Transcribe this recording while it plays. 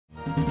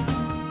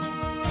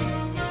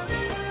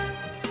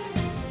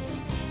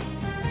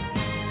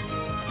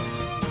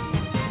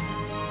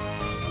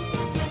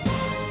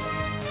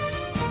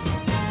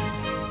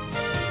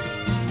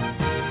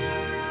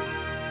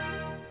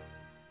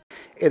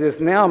It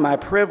is now my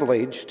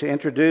privilege to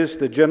introduce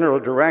the General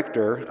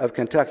Director of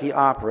Kentucky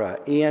Opera,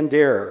 Ian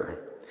Dearer.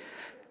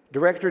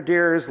 Director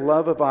Dearer's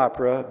love of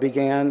opera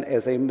began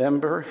as a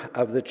member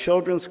of the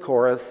children's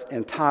chorus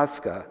in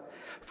Tosca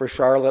for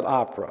Charlotte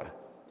Opera,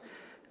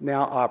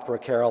 now Opera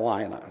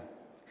Carolina.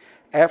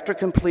 After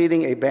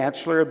completing a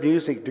Bachelor of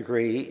Music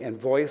degree in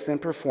voice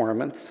and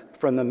performance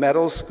from the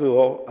Meadow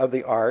School of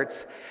the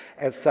Arts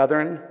at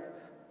Southern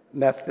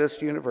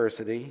Methodist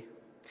University,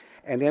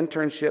 an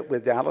internship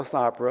with Dallas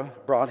Opera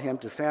brought him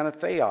to Santa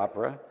Fe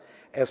Opera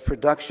as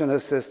production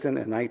assistant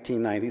in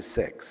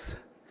 1996.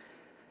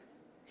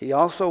 He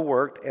also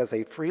worked as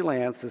a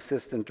freelance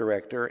assistant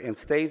director and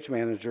stage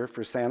manager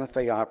for Santa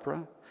Fe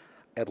Opera,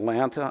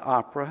 Atlanta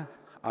Opera,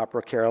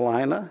 Opera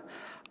Carolina,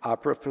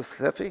 Opera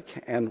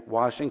Pacific, and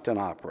Washington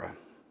Opera,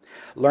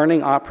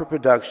 learning opera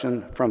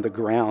production from the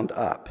ground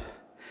up.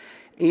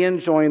 Ian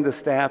joined the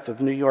staff of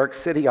New York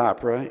City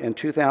Opera in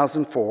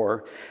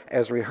 2004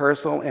 as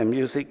rehearsal and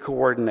music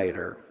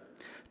coordinator.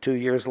 2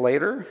 years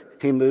later,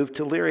 he moved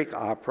to Lyric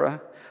Opera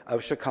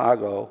of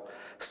Chicago,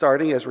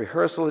 starting as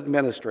rehearsal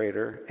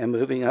administrator and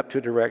moving up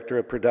to director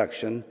of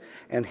production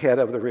and head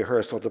of the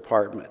rehearsal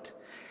department.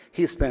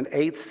 He spent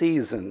 8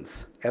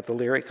 seasons at the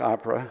Lyric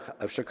Opera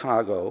of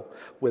Chicago,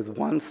 with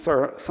one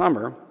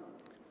summer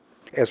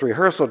as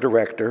rehearsal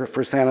director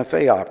for Santa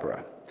Fe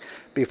Opera.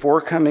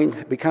 Before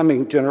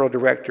becoming general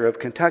director of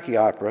Kentucky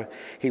Opera,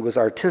 he was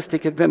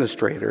artistic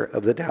administrator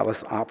of the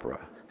Dallas Opera.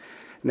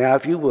 Now,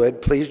 if you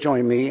would, please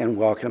join me in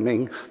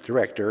welcoming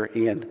Director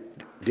Ian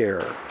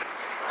Dearer.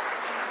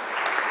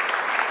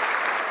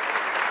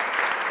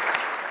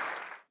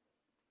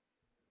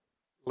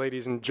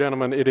 Ladies and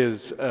gentlemen, it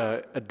is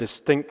a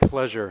distinct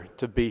pleasure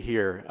to be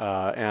here,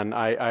 and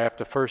I have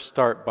to first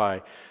start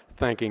by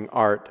thanking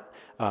Art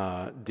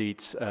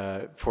Dietz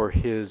for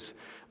his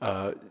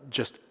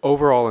just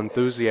overall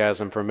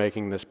enthusiasm for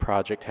making this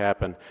project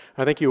happen.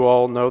 I think you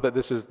all know that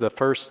this is the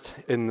first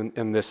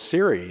in this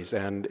series,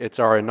 and it's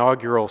our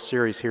inaugural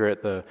series here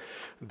at the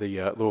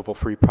Louisville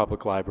Free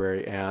Public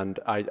Library, and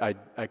I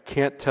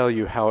can't tell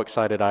you how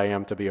excited I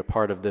am to be a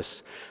part of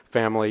this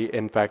family.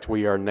 In fact,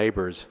 we are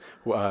neighbors.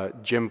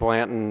 Jim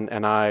Blanton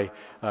and I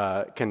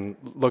can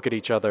look at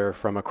each other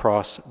from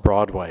across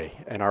Broadway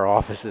in our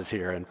offices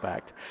here, in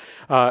fact.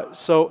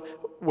 So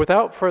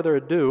without further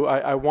ado,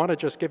 I want to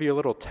just give you a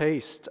little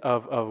taste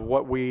of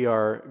what we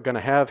are going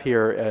to have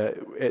here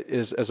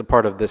as a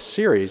part of this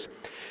series.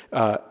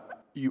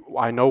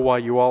 I know why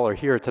you all are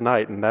here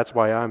tonight, and that's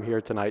why I'm here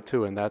tonight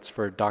too, and that's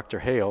for Dr.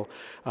 Hale.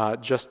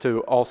 Just to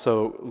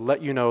also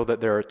let you know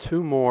that there are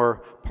 2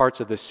 more parts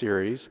of this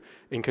series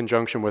in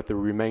conjunction with the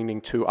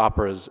remaining 2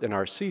 operas in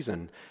our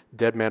season.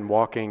 Dead Man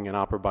Walking, an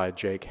opera by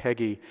Jake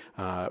Heggie,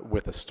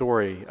 with a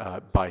story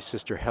by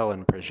Sister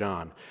Helen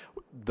Prejean.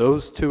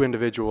 Those 2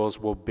 individuals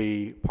will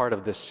be part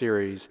of this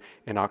series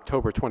in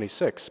October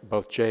 26th.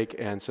 Both Jake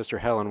and Sister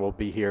Helen will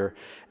be here,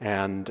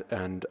 and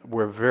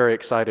we're very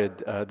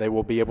excited. They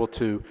will be able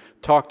to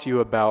talk to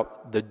you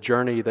about the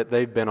journey that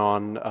they've been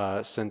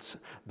on since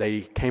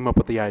they came up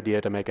with the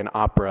idea to make an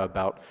opera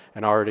about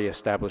an already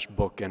established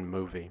book and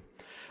movie.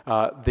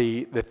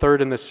 The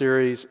third in the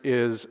series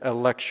is a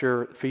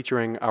lecture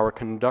featuring our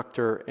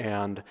conductor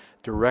and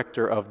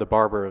director of The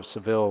Barber of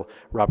Seville,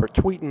 Robert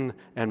Tweeton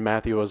and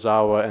Matthew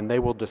Ozawa, and they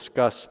will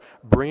discuss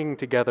bringing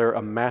together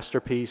a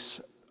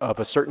masterpiece of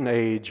a certain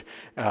age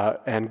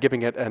and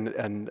giving it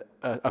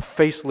a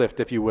facelift,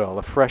 if you will,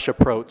 a fresh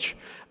approach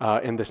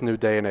in this new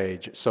day and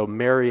age. So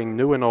marrying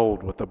new and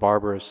old with The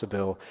Barber of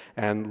Seville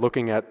and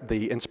looking at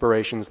the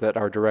inspirations that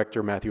our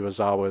director, Matthew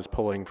Ozawa, is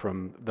pulling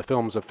from the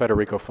films of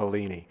Federico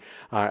Fellini.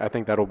 I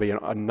think that'll be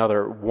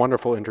another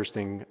wonderful,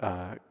 interesting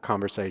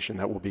conversation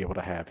that we'll be able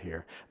to have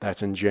here.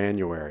 That's in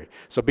January.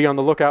 So be on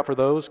the lookout for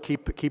those.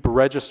 Keep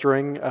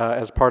registering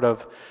as part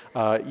of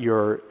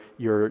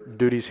your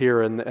duties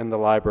here in the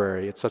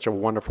library. It's such a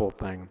wonderful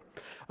thing.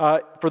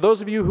 For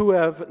those of you who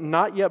have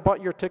not yet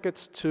bought your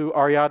tickets to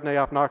Ariadne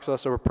auf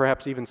Naxos, or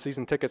perhaps even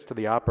season tickets to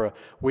the opera,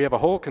 we have a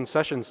whole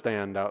concession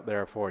stand out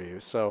there for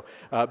you. So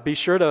be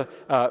sure to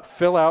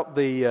fill out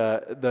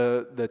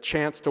the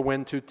chance to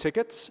win 2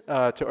 tickets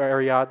to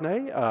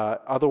Ariadne.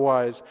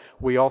 Otherwise,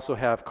 we also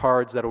have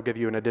cards that will give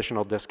you an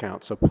additional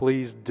discount. So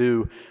please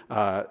do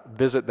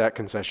visit that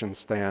concession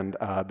stand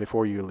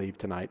before you leave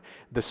tonight.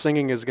 The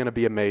singing is going to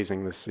be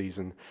amazing this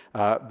season.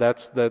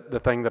 That's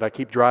the thing that I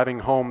keep driving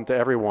home to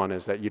everyone,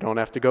 is that you don't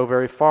have to go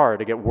very far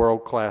to get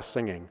world-class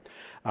singing.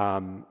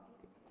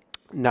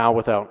 Now,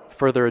 without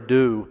further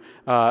ado,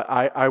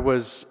 I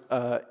was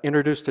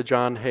introduced to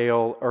John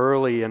Hale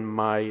early in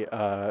my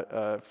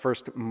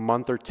first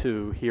month or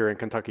 2 here in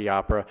Kentucky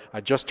Opera.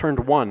 I just turned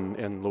 1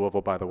 in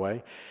Louisville, by the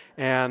way,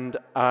 and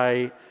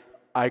I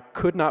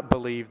could not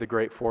believe the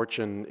great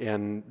fortune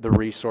in the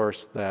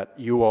resource that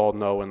you all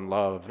know and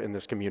love in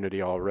this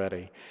community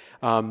already.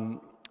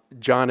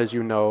 John, as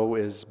you know,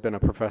 has been a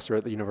professor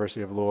at the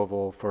University of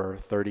Louisville for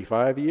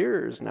 35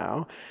 years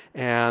now,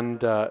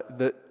 and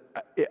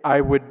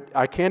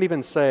I can't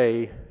even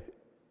say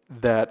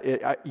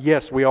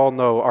yes, we all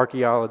know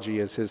archaeology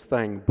is his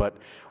thing, but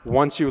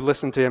once you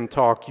listen to him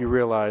talk, you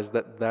realize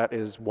that that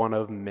is one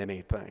of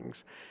many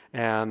things.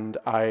 And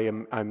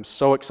I'm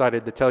so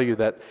excited to tell you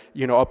that,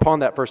 upon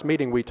that first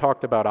meeting, we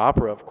talked about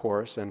opera, of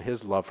course, and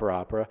his love for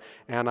opera.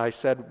 And I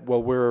said,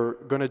 well, we're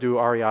going to do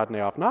Ariadne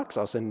auf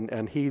Naxos.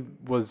 And he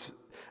was,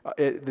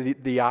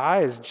 the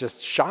eyes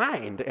just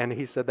shined. And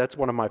he said, that's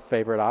one of my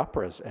favorite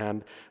operas.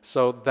 And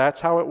so that's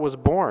how it was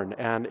born.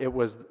 And it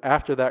was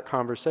after that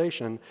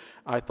conversation,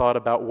 I thought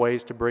about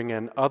ways to bring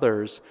in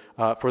others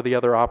for the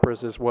other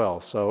operas as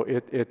well. So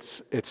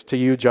it's to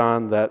you,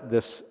 John, that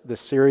this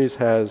series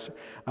has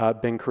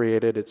been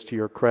created. It's to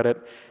your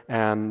credit.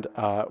 And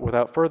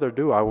without further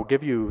ado, I will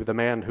give you the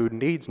man who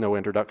needs no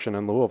introduction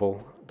in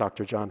Louisville,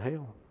 Dr. John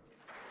Hale.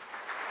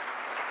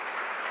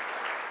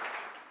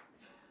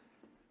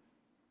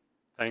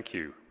 Thank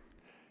you.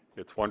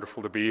 It's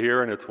wonderful to be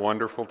here, and it's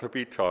wonderful to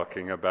be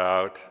talking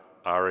about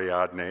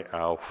Ariadne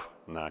auf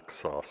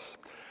Naxos.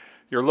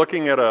 You're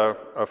looking at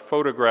a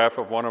photograph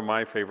of one of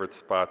my favorite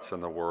spots in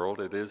the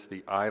world. It is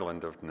the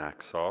island of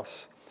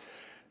Naxos.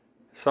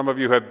 Some of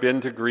you have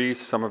been to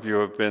Greece. Some of you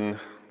have been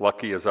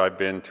lucky, as I've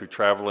been, to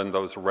travel in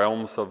those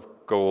realms of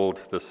gold,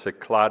 the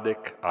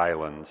Cycladic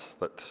Islands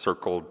that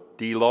circle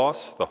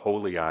Delos, the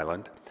Holy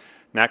Island.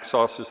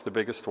 Naxos is the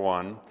biggest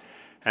one.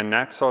 And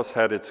Naxos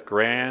had its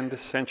grand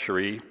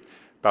century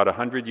about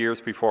 100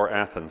 years before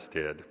Athens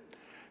did.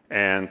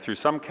 And through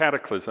some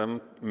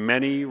cataclysm,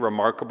 many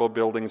remarkable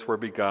buildings were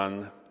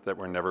begun that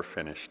were never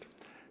finished.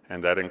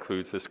 And that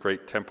includes this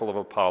great temple of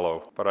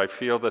Apollo. But I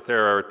feel that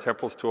there are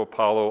temples to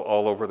Apollo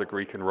all over the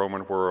Greek and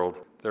Roman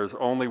world. There's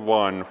only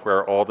one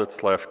where all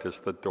that's left is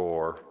the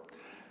door.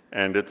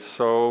 And it's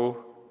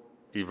so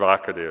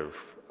evocative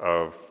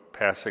of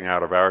passing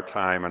out of our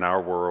time and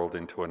our world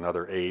into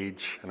another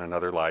age and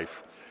another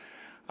life.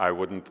 I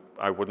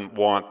wouldn't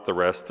want the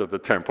rest of the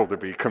temple to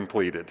be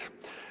completed.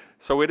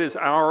 So it is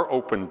our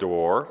open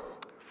door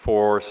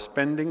for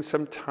spending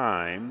some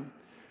time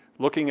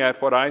looking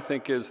at what I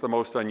think is the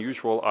most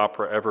unusual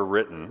opera ever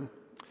written,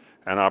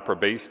 an opera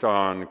based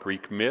on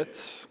Greek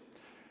myths,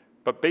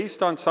 but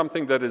based on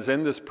something that is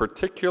in this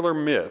particular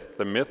myth,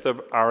 the myth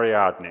of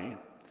Ariadne,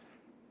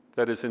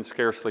 that is in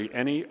scarcely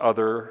any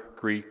other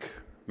Greek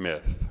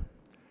myth,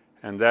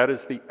 and that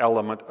is the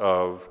element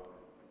of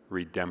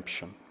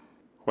redemption.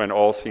 When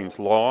all seems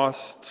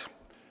lost,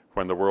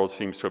 when the world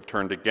seems to have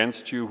turned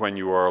against you, when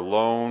you are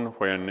alone,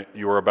 when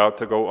you are about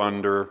to go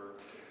under,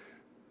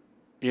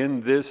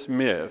 in this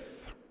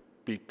myth,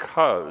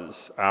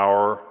 because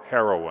our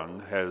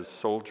heroine has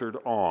soldiered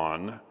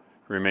on,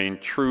 remained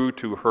true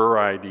to her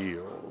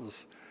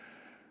ideals,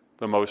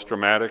 the most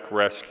dramatic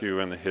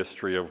rescue in the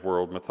history of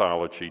world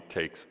mythology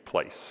takes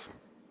place.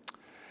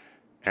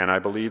 And I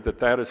believe that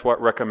that is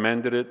what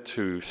recommended it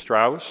to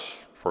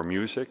Strauss for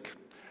music.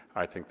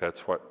 I think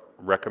that's what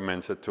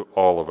recommends it to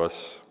all of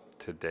us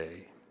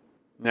today.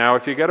 Now,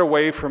 if you get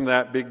away from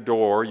that big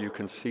door, you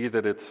can see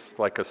that it's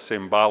like a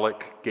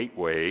symbolic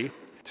gateway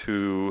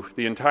to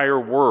the entire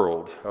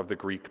world of the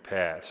Greek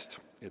past.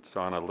 It's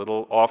on a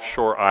little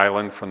offshore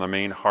island from the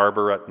main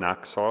harbor at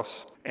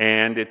Naxos,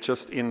 and it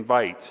just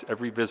invites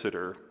every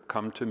visitor,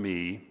 come to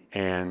me,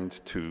 and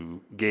to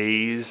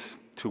gaze,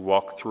 to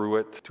walk through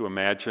it, to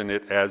imagine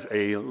it as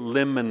a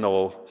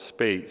liminal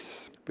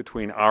space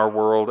between our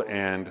world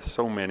and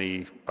so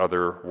many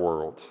other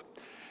worlds.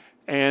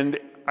 And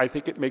I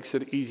think it makes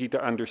it easy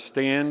to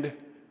understand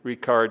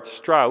Richard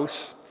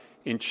Strauss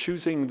in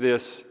choosing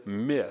this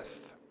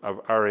myth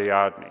of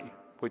Ariadne,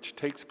 which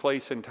takes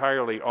place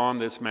entirely on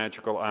this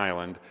magical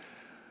island,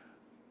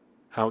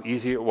 how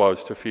easy it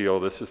was to feel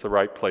this is the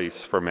right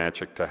place for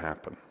magic to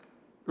happen.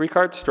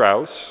 Richard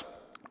Strauss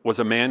was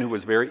a man who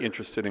was very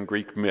interested in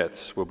Greek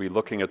myths. We'll be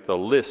looking at the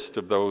list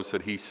of those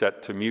that he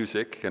set to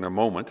music in a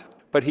moment.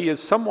 But he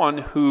is someone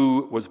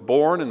who was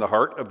born in the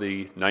heart of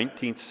the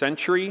 19th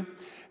century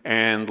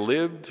and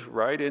lived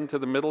right into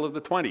the middle of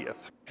the 20th.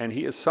 And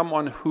he is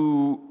someone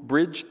who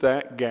bridged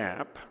that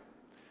gap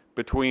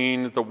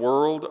between the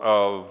world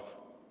of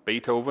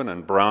Beethoven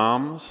and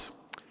Brahms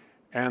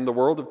and the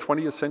world of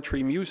 20th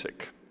century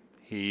music.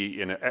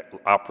 He, in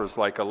operas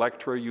like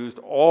Elektra, used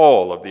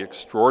all of the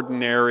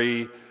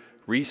extraordinary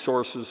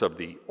resources of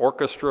the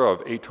orchestra,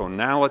 of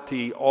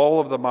atonality, all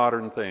of the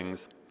modern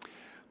things.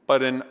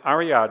 But in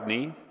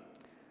Ariadne,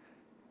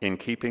 in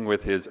keeping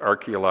with his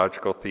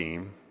archaeological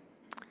theme,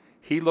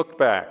 he looked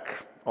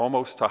back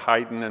almost to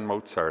Haydn and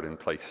Mozart in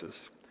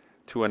places,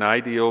 to an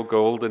ideal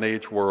golden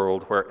age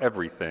world where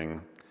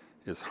everything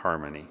is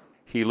harmony.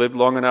 He lived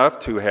long enough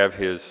to have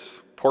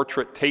his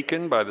portrait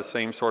taken by the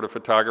same sort of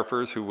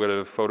photographers who would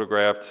have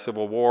photographed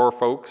Civil War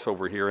folks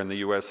over here in the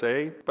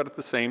USA, but at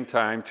the same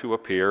time to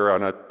appear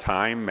on a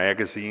Time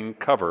magazine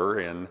cover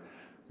in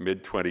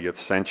mid-20th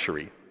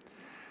century.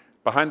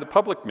 Behind the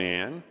public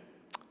man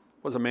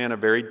was a man of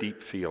very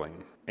deep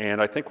feeling.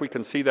 And I think we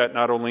can see that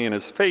not only in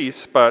his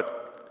face,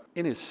 but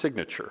in his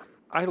signature.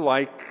 I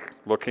like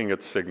looking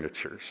at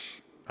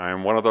signatures. I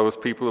am one of those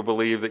people who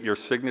believe that your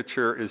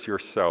signature is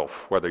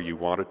yourself, whether you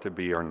want it to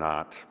be or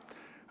not.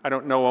 I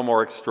don't know a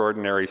more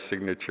extraordinary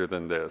signature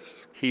than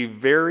this. He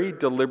very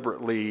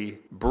deliberately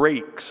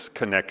breaks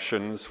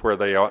connections where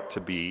they ought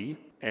to be,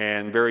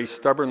 and very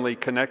stubbornly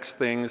connects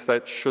things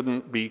that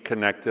shouldn't be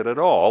connected at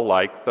all,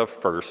 like the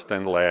first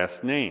and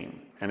last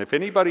name. And if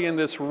anybody in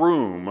this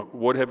room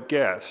would have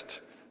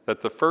guessed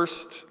that the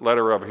first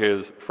letter of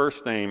his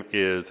first name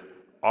is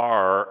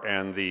R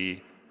and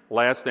the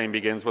last name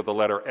begins with the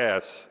letter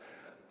S,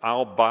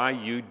 I'll buy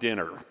you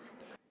dinner.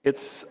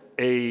 It's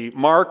a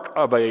mark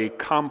of a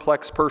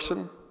complex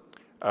person.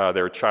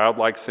 There are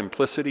childlike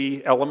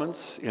simplicity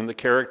elements in the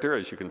character,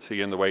 as you can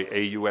see in the way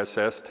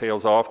AUSS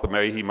tails off, the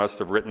way he must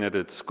have written it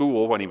at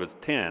school when he was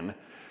 10.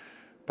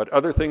 But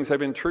other things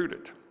have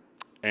intruded.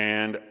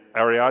 And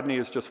Ariadne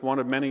is just one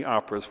of many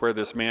operas where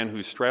this man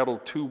who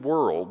straddled two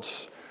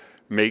worlds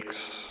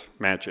makes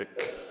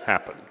magic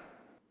happen.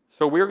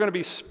 So we're going to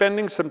be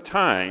spending some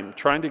time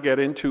trying to get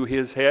into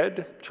his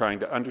head, trying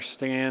to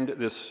understand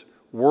this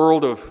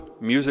world of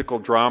musical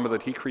drama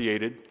that he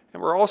created.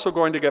 And we're also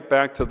going to get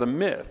back to the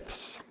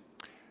myths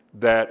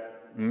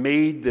that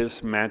made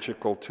this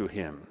magical to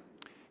him.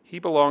 He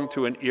belonged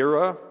to an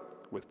era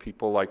with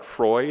people like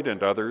Freud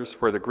and others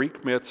where the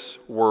Greek myths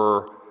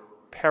were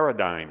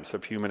paradigms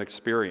of human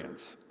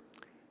experience.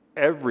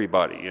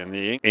 Everybody in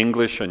the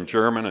English and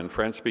German and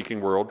French-speaking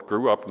world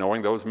grew up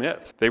knowing those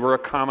myths. They were a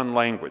common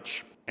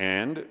language.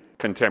 And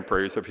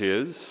contemporaries of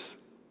his,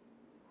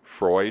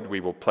 Freud, we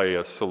will pay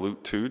a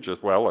salute to,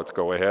 let's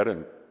go ahead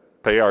and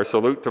pay our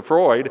salute to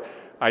Freud.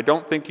 I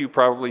don't think you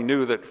probably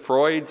knew that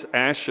Freud's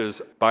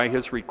ashes, by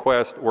his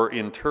request, were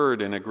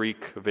interred in a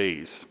Greek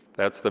vase.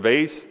 That's the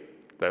vase,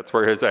 that's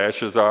where his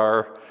ashes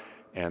are,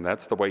 and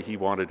that's the way he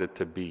wanted it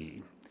to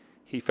be.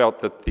 He felt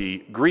that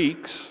the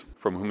Greeks,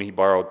 from whom he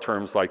borrowed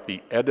terms like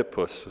the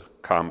Oedipus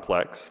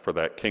complex for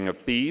that king of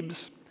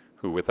Thebes,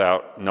 who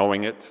without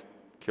knowing it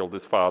killed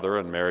his father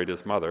and married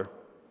his mother,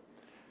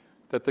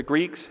 that the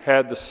Greeks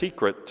had the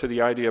secret to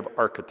the idea of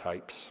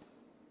archetypes,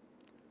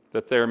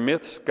 that their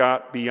myths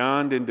got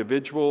beyond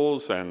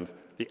individuals and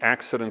the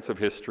accidents of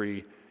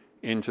history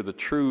into the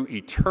true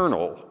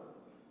eternal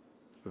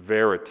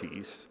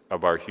verities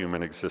of our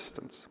human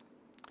existence.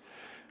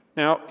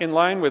 Now, in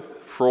line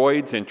with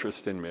Freud's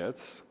interest in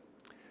myths,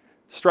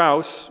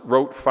 Strauss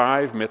wrote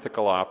 5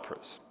 mythical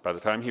operas. By the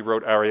time he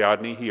wrote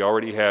Ariadne, he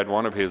already had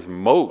one of his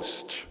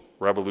most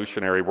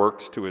revolutionary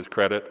works to his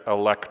credit,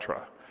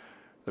 Electra,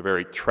 the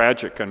very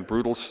tragic and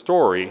brutal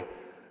story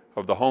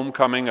of the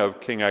homecoming of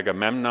King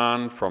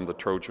Agamemnon from the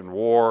Trojan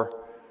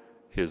War,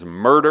 his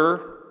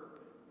murder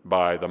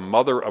by the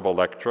mother of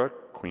Electra,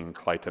 Queen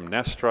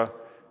Clytemnestra,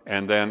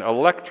 and then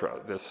Electra,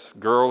 this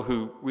girl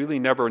who really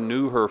never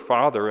knew her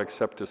father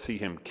except to see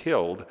him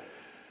killed,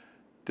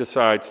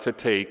 decides to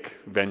take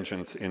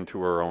vengeance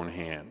into her own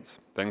hands.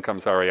 Then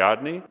comes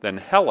Ariadne, then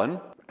Helen,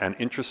 an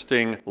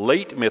interesting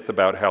late myth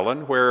about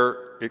Helen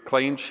where it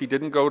claims she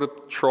didn't go to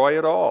Troy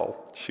at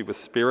all. She was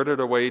spirited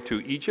away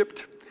to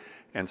Egypt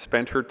and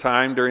spent her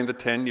time during the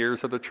 10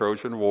 years of the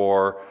Trojan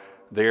War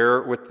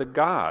there with the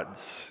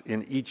gods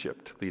in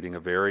Egypt, leading a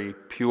very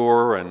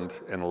pure and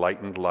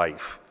enlightened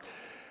life.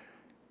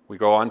 We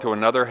go on to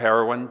another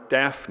heroine,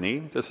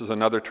 Daphne. This is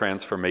another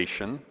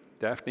transformation.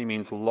 Daphne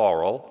means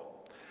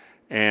laurel.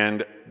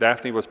 And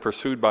Daphne was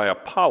pursued by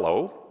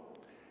Apollo.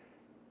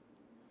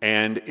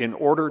 And in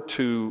order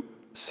to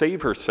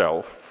save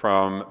herself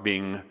from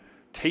being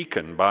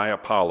taken by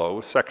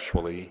Apollo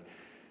sexually,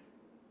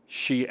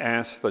 she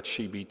asked that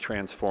she be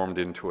transformed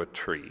into a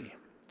tree.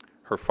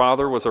 Her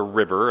father was a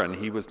river, and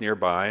he was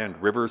nearby,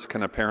 and rivers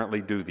can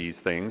apparently do these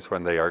things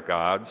when they are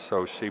gods,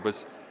 so she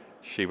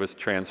was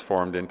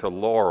transformed into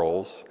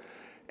laurels.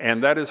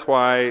 And that is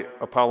why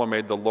Apollo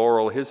made the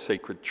laurel his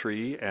sacred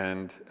tree,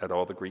 and at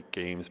all the Greek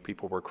games,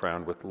 people were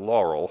crowned with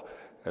laurel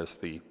as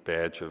the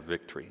badge of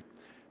victory.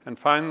 And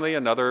finally,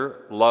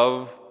 another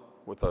love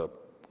with a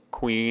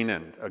queen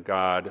and a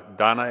god,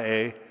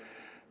 Danae,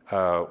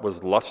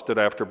 was lusted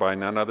after by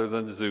none other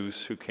than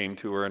Zeus, who came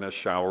to her in a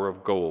shower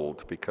of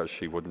gold because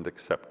she wouldn't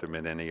accept him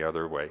in any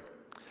other way.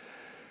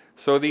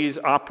 So these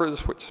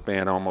operas, which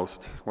span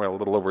almost, a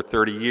little over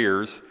 30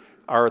 years,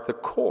 are at the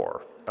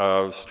core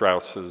of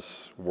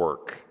Strauss's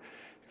work.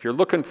 If you're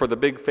looking for the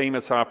big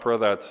famous opera,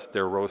 that's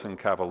Der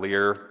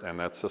Rosenkavalier, and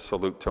that's a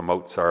salute to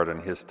Mozart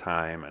and his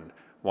time, and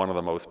one of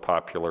the most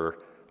popular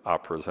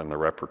operas in the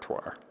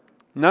repertoire.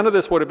 None of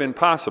this would have been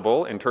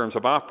possible in terms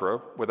of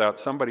opera without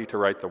somebody to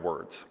write the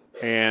words.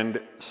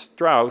 And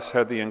Strauss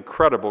had the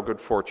incredible good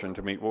fortune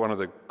to meet one of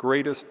the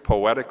greatest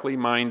poetically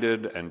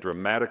minded and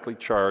dramatically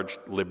charged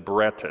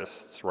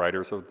librettists,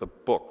 writers of the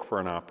book for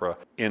an opera,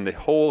 in the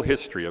whole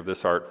history of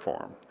this art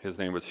form. His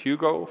name was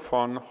Hugo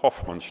von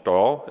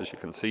Hofmannsthal. As you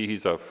can see,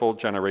 he's a full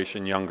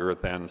generation younger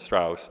than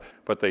Strauss.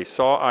 But they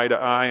saw eye to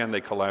eye and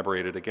they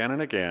collaborated again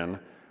and again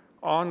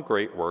on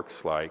great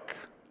works like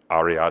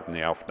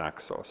Ariadne auf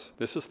Naxos.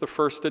 This is the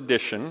first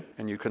edition,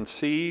 and you can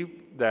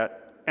see that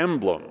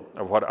emblem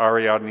of what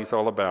Ariadne is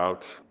all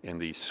about in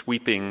the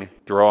sweeping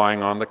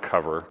drawing on the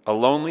cover. A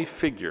lonely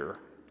figure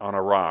on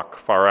a rock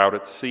far out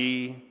at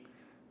sea,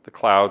 the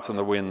clouds and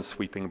the wind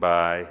sweeping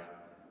by,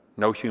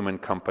 no human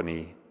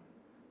company.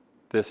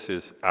 This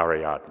is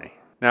Ariadne.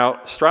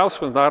 Now,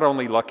 Strauss was not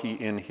only lucky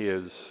in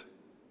his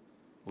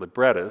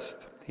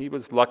librettist, he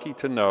was lucky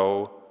to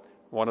know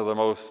one of the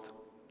most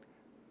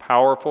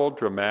powerful,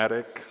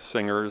 dramatic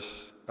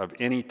singers of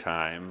any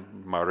time,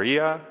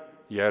 Maria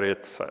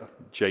Jeritza,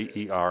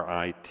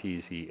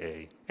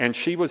 Jeritza. And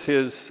she was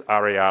his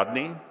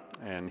Ariadne,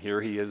 and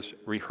here he is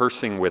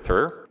rehearsing with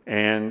her.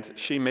 And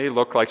she may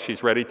look like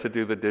she's ready to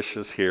do the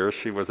dishes here.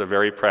 She was a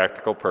very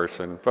practical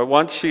person. But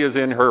once she is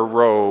in her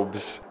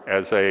robes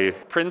as a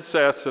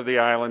princess of the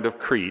island of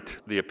Crete,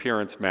 the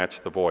appearance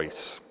matched the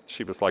voice.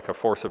 She was like a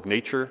force of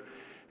nature.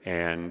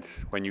 And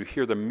when you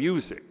hear the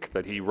music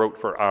that he wrote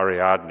for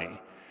Ariadne,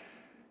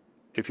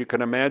 if you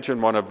can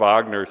imagine one of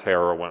Wagner's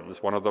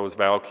heroines, one of those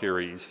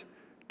Valkyries,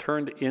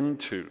 turned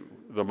into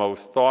the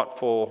most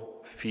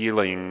thoughtful,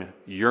 feeling,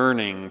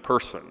 yearning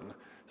person.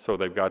 So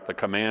they've got the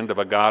command of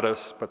a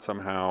goddess, but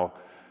somehow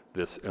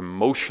this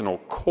emotional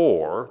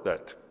core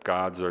that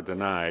gods are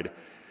denied.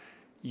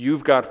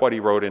 You've got what he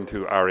wrote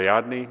into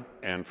Ariadne,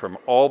 and from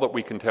all that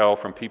we can tell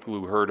from people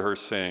who heard her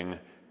sing,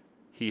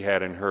 he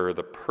had in her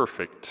the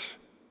perfect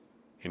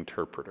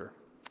interpreter.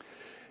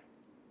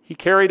 He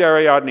carried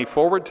Ariadne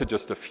forward to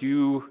just a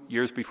few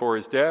years before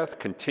his death,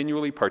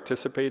 continually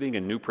participating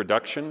in new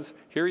productions.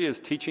 Here he is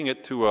teaching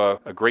it to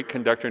a great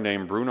conductor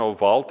named Bruno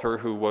Walter,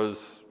 who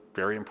was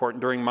very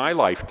important during my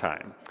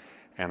lifetime.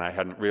 And I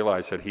hadn't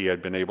realized that he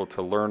had been able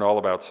to learn all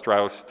about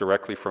Strauss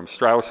directly from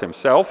Strauss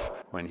himself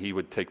when he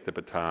would take the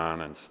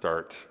baton and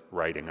start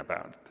writing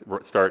about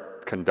it,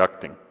 start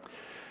conducting.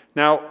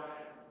 Now,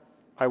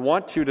 I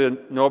want you to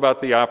know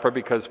about the opera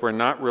because we're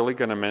not really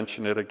going to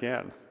mention it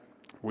again.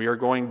 We are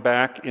going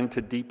back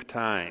into deep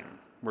time.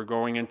 We're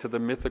going into the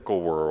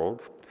mythical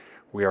world.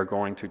 We are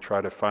going to try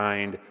to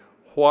find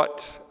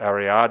what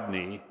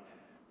Ariadne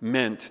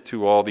meant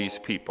to all these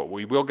people.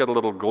 We will get a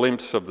little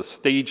glimpse of the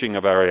staging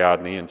of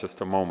Ariadne in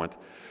just a moment,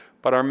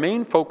 but our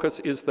main focus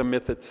is the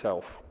myth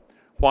itself.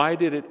 Why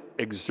did it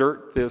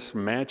exert this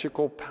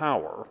magical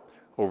power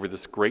over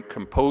this great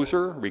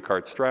composer,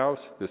 Richard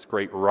Strauss, this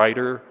great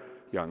writer,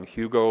 young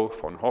Hugo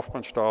von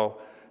Hofmannsthal,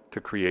 to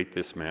create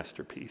this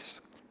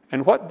masterpiece?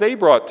 And what they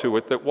brought to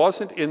it that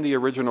wasn't in the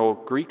original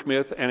Greek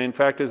myth, and in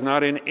fact is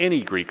not in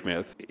any Greek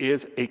myth,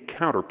 is a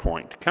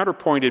counterpoint.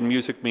 Counterpoint in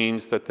music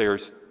means that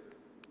there's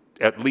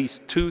at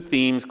least two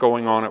themes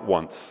going on at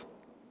once.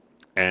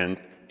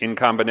 And in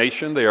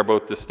combination, they are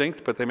both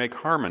distinct, but they make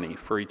harmony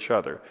for each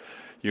other.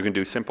 You can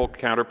do simple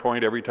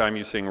counterpoint every time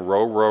you sing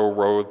row, row,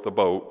 row the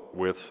boat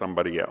with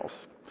somebody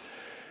else.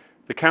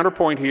 The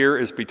counterpoint here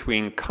is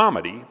between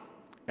comedy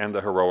and the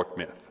heroic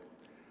myth.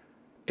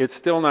 It's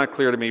still not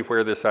clear to me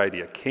where this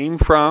idea came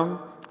from,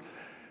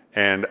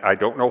 and I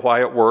don't know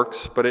why it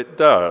works, but it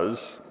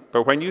does.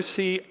 But when you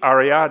see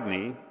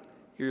Ariadne,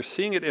 you're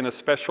seeing it in a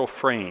special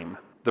frame.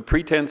 The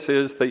pretense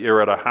is that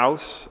you're at a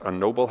house, a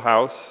noble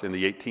house in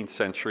the 18th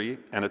century,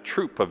 and a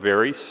troupe of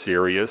very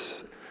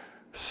serious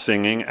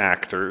singing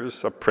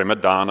actors, a prima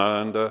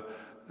donna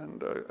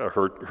and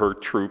her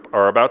troupe,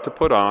 are about to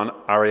put on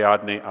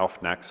Ariadne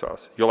auf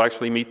Naxos. You'll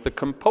actually meet the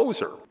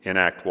composer in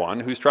Act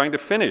 1 who's trying to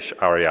finish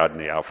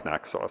Ariadne auf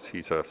Naxos.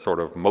 He's a sort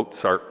of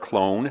Mozart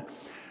clone,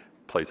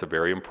 plays a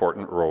very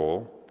important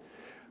role.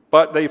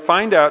 But they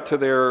find out to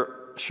their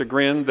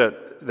chagrin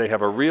that they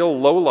have a real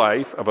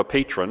lowlife of a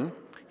patron.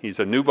 He's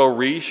a nouveau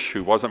riche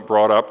who wasn't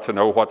brought up to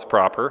know what's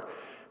proper,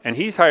 and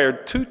he's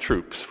hired two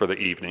troupes for the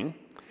evening,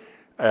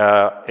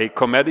 a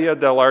Commedia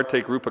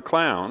dell'arte group of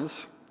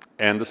clowns,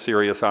 and the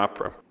serious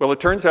opera. Well,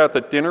 it turns out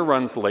that dinner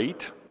runs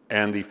late,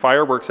 and the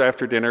fireworks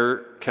after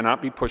dinner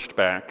cannot be pushed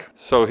back.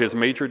 So his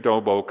major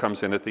domo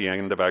comes in at the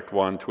end of Act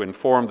 1 to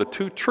inform the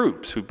two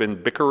troupes who've been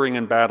bickering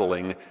and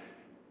battling,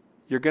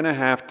 you're going to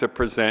have to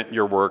present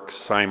your work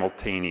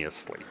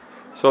simultaneously.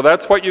 So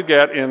that's what you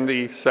get in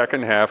the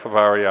second half of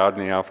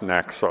Ariadne auf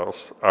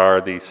Naxos, are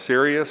the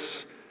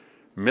serious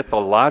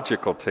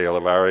mythological tale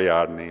of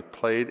Ariadne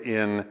played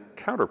in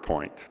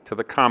counterpoint to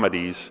the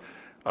comedies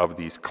of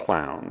these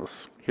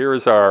clowns. Here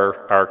is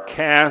our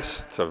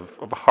cast of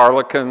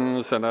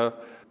harlequins and a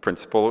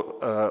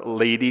principal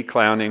lady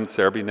clown named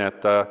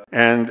Zerbinetta.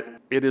 And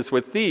it is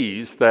with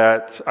these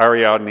that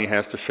Ariadne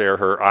has to share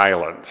her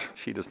island.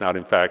 She does not,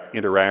 in fact,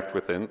 interact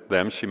with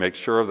them. She makes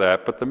sure of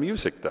that, but the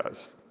music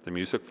does. The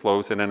music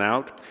flows in and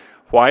out.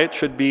 Why it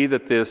should be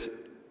that this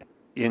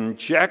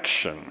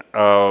injection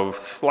of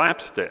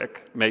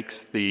slapstick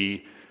makes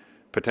the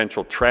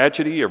potential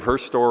tragedy of her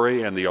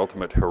story and the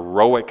ultimate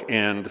heroic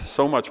end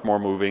so much more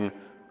moving,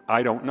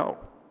 I don't know.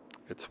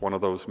 It's one of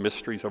those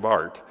mysteries of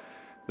art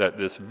that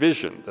this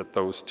vision that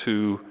those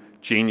two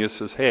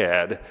geniuses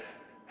had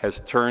has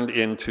turned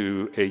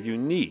into a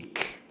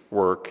unique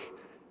work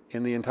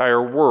in the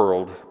entire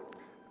world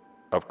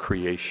of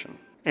creation.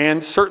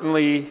 And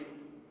certainly,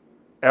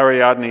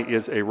 Ariadne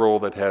is a role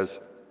that has,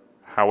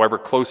 however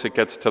close it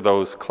gets to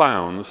those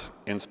clowns,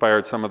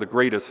 inspired some of the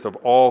greatest of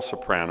all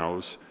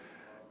sopranos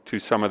to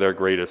some of their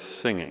greatest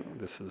singing.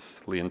 This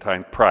is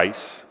Leontine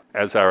Price.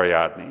 as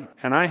Ariadne.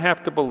 And I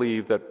have to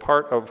believe that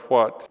part of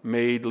what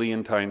made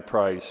Leontine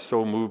Price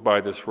so moved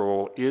by this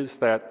role is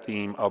that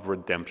theme of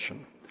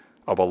redemption,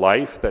 of a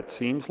life that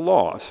seems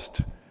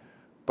lost,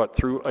 but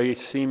through a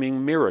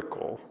seeming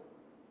miracle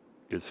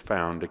is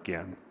found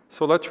again.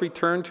 So let's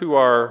return to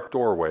our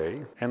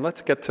doorway and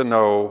let's get to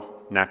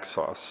know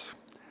Naxos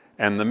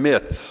and the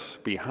myths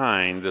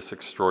behind this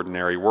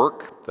extraordinary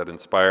work that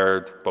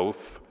inspired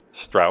both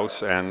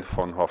Strauss and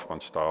von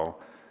Hofmannsthal.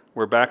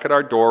 We're back at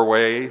our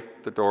doorway,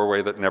 the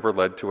doorway that never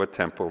led to a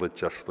temple, it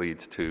just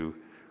leads to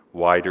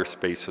wider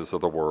spaces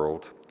of the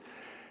world.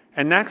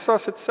 And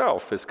Naxos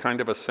itself is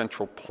kind of a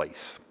central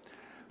place.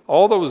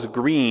 All those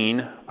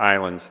green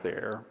islands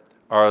there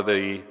are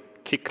the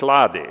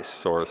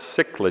Cyclades or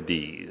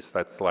Cyclades,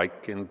 that's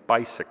like in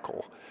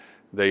bicycle.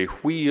 They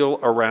wheel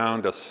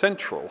around a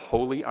central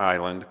holy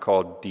island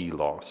called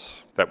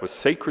Delos that was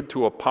sacred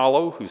to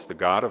Apollo, who's the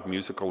god of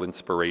musical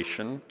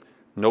inspiration.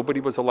 Nobody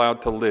was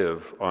allowed to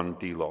live on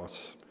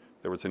Delos.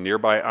 There was a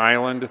nearby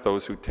island.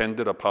 Those who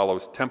tended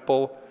Apollo's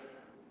temple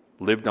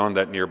lived on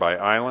that nearby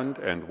island,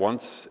 and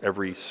once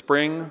every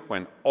spring,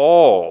 when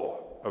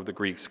all of the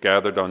Greeks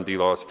gathered on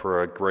Delos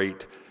for a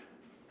great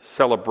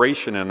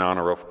celebration in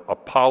honor of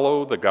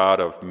Apollo, the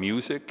god of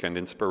music and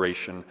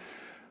inspiration,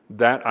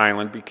 that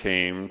island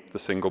became the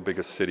single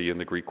biggest city in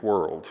the Greek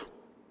world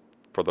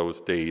for those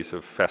days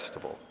of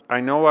festival.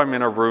 I know I'm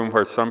in a room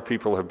where some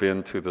people have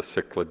been to the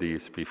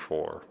Cyclades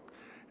before.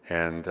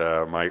 And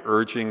my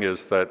urging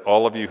is that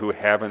all of you who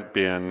haven't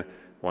been,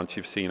 once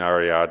you've seen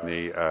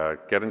Ariadne,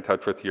 get in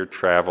touch with your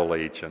travel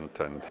agent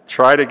and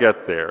try to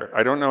get there.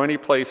 I don't know any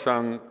place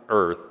on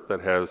earth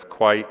that has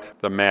quite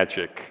the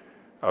magic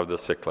of the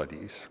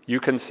Cyclades.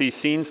 You can see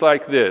scenes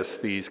like this,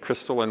 these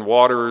crystalline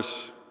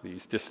waters,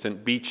 these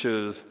distant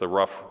beaches, the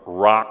rough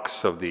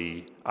rocks of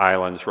the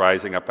islands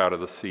rising up out of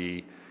the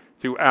sea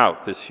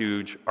throughout this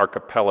huge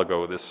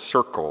archipelago, this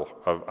circle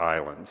of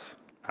islands.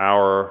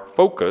 Our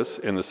focus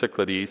in the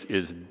Cyclades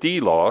is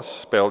Delos,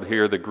 spelled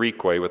here the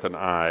Greek way with an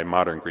I,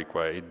 modern Greek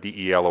way.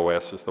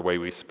 D-E-L-O-S is the way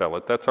we spell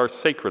it. That's our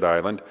sacred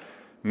island.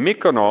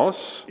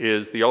 Mykonos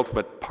is the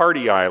ultimate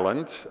party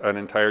island. An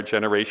entire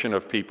generation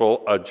of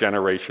people a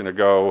generation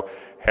ago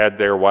had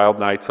their wild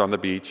nights on the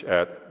beach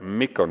at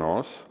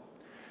Mykonos.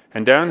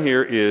 And down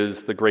here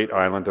is the great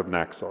island of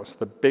Naxos,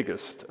 the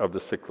biggest of the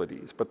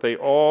Cyclades. But they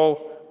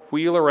all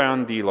wheel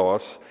around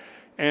Delos,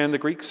 and the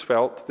Greeks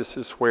felt this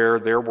is where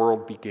their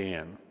world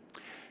began.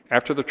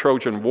 After the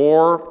Trojan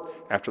War,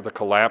 after the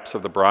collapse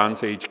of the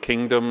Bronze Age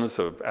kingdoms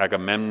of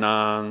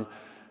Agamemnon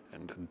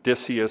and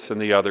Odysseus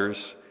and the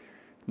others,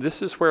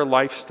 this is where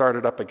life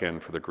started up again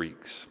for the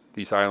Greeks.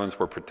 These islands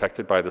were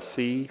protected by the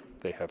sea.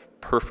 They have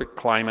perfect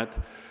climate.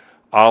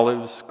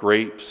 Olives,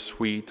 grapes,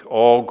 wheat,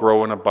 all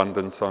grow in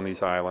abundance on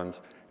these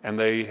islands. And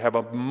they have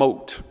a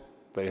moat.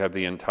 They have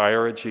the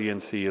entire Aegean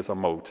Sea as a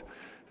moat.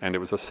 And it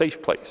was a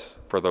safe place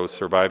for those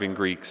surviving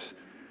Greeks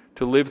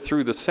to live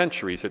through the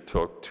centuries it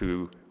took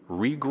to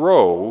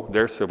regrow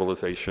their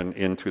civilization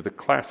into the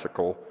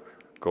classical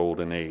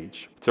Golden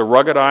Age. It's a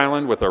rugged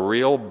island with a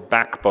real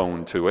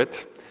backbone to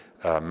it,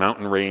 a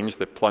mountain range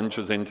that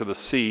plunges into the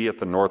sea at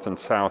the north and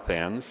south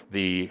ends.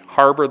 The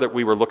harbor that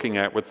we were looking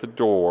at with the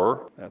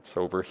door, that's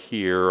over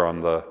here on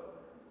the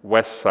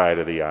west side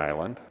of the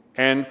island.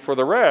 And for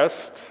the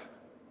rest,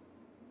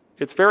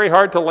 it's very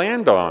hard to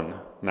land on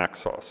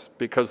Naxos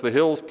because the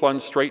hills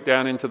plunge straight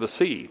down into the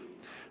sea.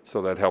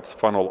 So that helps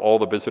funnel all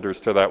the visitors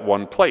to that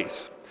one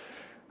place.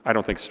 I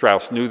don't think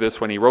Strauss knew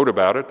this when he wrote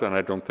about it, and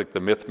I don't think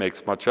the myth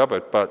makes much of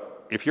it,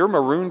 but if you're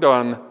marooned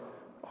on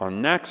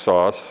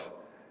Naxos,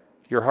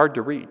 you're hard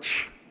to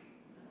reach.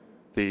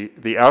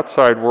 The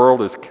outside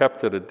world is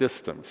kept at a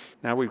distance.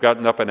 Now we've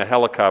gotten up in a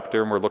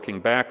helicopter and we're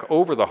looking back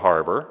over the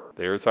harbor.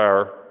 There's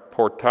our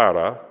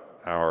portada,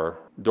 our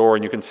door,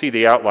 and you can see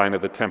the outline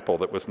of the temple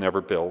that was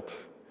never built.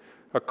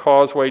 A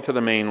causeway to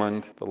the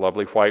mainland, the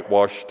lovely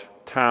whitewashed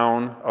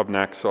town of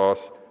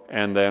Naxos,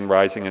 and then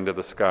rising into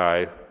the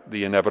sky,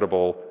 the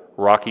inevitable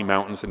rocky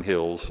mountains and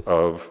hills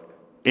of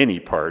any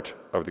part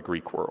of the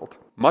Greek world.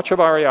 Much of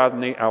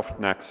Ariadne auf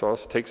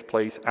Naxos takes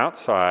place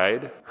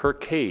outside her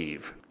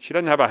cave. She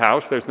doesn't have a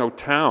house, there's no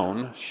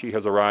town. She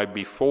has arrived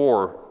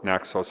before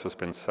Naxos has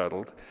been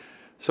settled.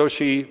 So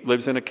she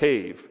lives in a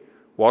cave.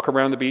 Walk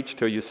around the beach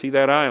till you see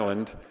that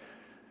island.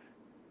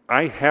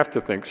 I have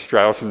to think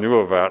Strauss knew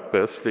about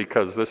this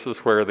because this is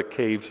where the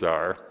caves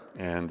are,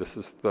 and this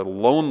is the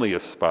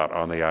loneliest spot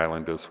on the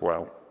island as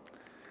well.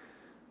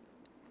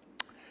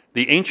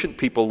 The ancient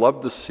people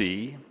loved the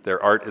sea.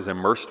 Their art is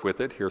immersed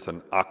with it. Here's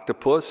an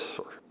octopus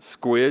or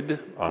squid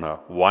on a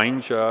wine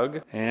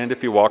jug. And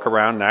if you walk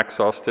around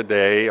Naxos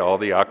today, all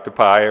the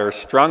octopi are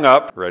strung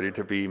up, ready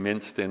to be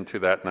minced into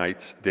that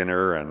night's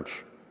dinner and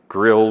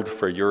grilled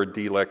for your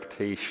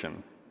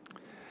delectation.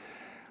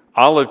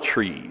 Olive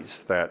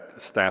trees,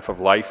 that staff of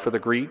life for the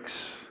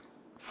Greeks,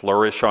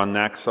 flourish on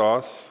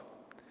Naxos.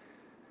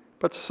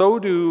 But so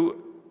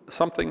do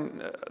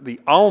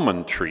the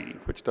almond tree,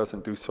 which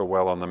doesn't do so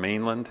well on the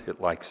mainland. It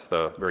likes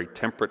the very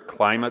temperate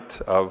climate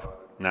of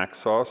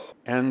Naxos,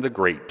 and the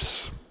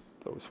grapes.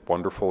 those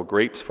wonderful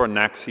grapes for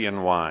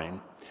Naxian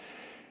wine.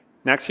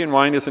 Naxian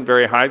wine isn't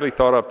very highly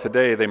thought of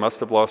today. They must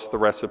have lost the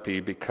recipe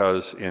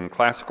because in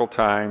classical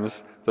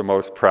times, the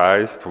most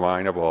prized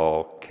wine of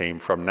all came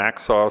from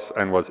Naxos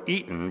and was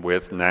eaten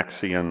with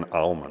Naxian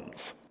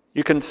almonds.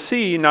 You can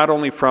see not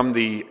only from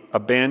the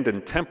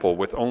abandoned temple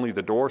with only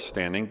the door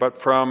standing, but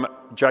from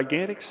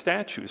gigantic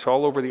statues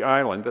all over the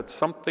island that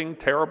something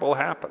terrible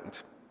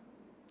happened.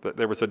 That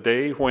there was a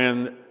day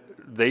when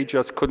they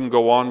just couldn't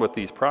go on with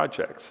these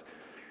projects.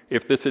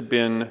 If this had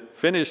been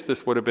finished,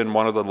 this would have been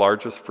one of the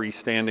largest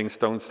freestanding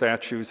stone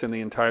statues in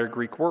the entire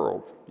Greek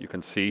world. You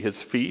can see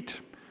his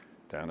feet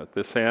down at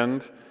this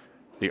end,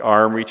 the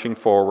arm reaching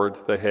forward,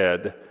 the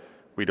head.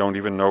 We don't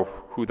even know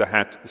who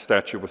the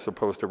statue was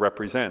supposed to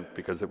represent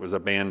because it was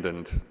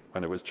abandoned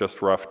when it was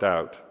just roughed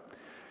out.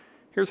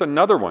 Here's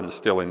another one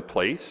still in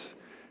place.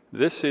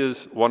 This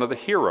is one of the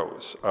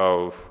heroes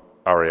of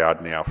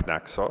Ariadne auf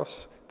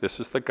Naxos. This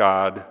is the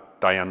god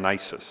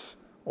Dionysus,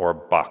 or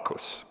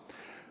Bacchus.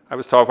 I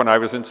was taught when I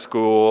was in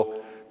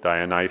school,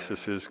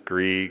 Dionysus is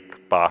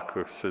Greek,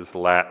 Bacchus is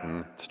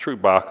Latin. It's true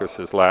Bacchus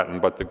is Latin,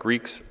 but the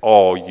Greeks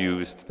all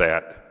used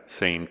that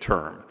same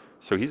term.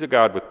 So he's a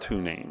god with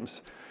two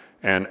names.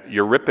 And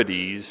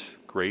Euripides'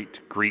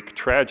 great Greek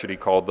tragedy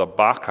called the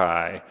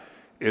Bacchae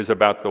is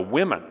about the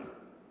women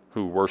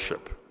who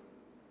worship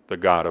the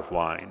god of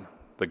wine,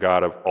 the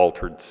god of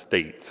altered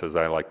states, as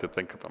I like to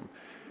think of them.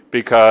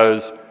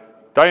 Because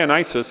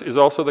Dionysus is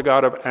also the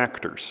god of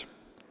actors.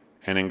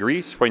 And in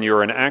Greece, when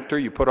you're an actor,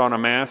 you put on a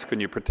mask and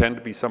you pretend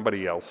to be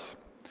somebody else.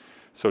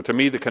 So to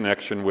me, the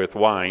connection with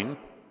wine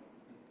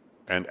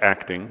and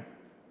acting,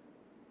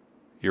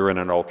 you're in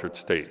an altered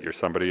state, you're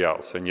somebody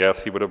else. And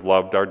yes, he would have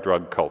loved our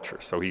drug culture.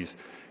 So he's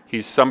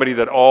somebody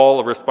that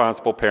all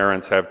responsible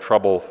parents have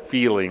trouble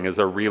feeling is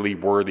a really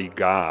worthy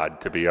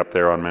god to be up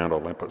there on Mount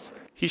Olympus.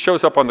 He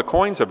shows up on the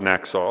coins of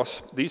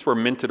Naxos. These were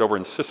minted over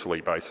in Sicily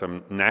by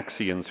some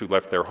Naxians who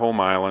left their home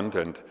island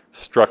and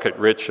struck it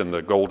rich in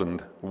the golden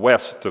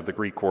west of the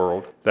Greek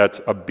world. That's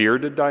a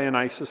bearded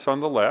Dionysus on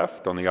the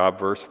left. On the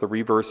obverse, the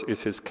reverse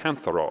is his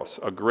cantharos,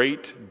 a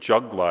great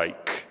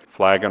jug-like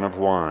flagon of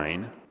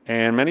wine.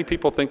 And many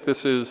people think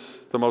this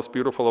is the most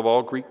beautiful of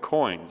all Greek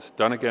coins,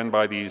 done again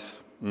by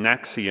these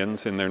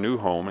Naxians in their new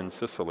home in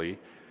Sicily,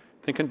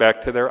 thinking back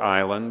to their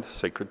island,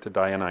 sacred to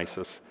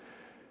Dionysus.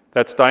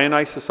 That's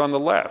Dionysus on the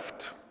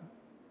left.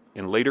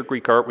 In later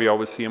Greek art, we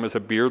always see him as a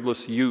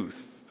beardless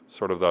youth,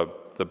 sort of the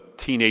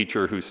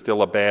teenager who's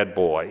still a bad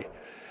boy.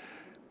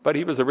 But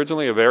he was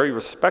originally a very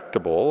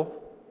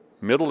respectable,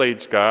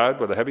 middle-aged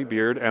god with a heavy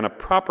beard and a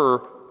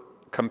proper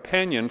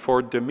companion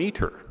for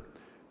Demeter,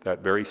 that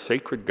very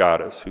sacred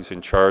goddess who's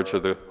in charge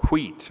of the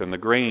wheat and the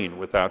grain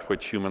without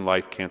which human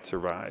life can't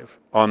survive.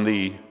 On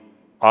the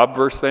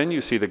obverse then,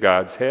 you see the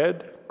god's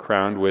head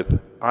crowned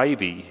with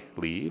ivy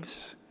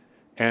leaves.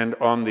 And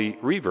on the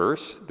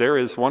reverse, there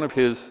is one of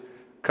his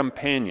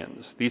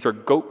companions. These are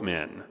goat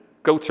men.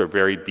 Goats are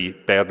very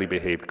badly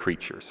behaved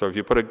creatures. So if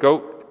you put a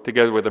goat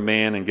together with a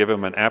man and give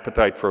him an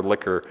appetite for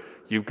liquor,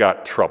 you've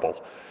got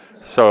trouble.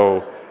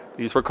 So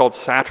these were called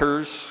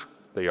satyrs.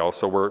 They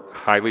also were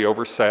highly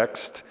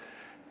oversexed.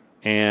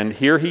 And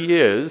here he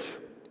is,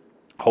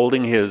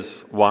 holding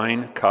his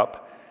wine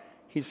cup.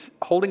 He's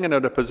holding it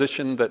in a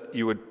position that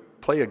you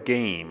would play a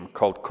game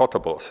called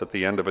kotobos at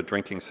the end of a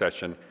drinking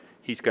session.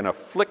 He's going to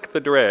flick the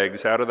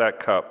dregs out of that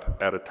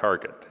cup at a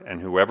target,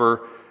 and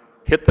whoever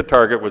hit the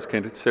target was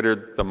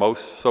considered the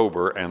most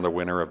sober and the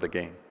winner of the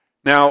game.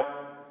 Now,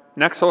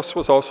 Naxos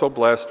was also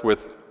blessed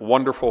with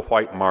wonderful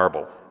white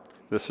marble.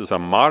 This is a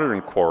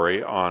modern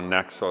quarry on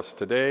Naxos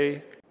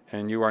today,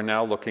 and you are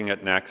now looking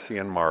at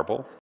Naxian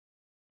marble.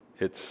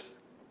 Its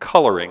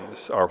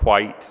colorings are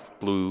white,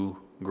 blue,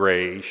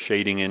 gray,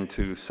 shading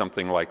into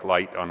something like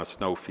light on a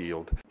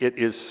snowfield. It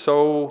is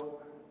so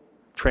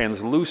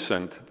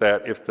translucent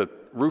that if the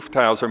roof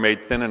tiles are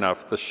made thin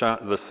enough,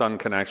 the sun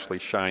can actually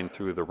shine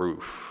through the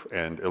roof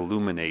and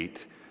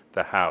illuminate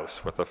the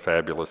house with a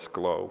fabulous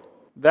glow.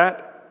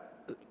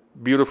 That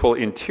beautiful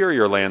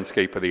interior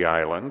landscape of the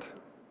island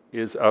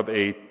is of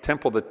a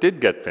temple that did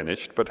get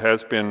finished but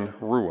has been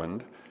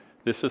ruined.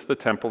 This is the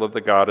temple of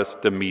the goddess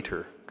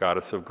Demeter,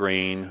 goddess of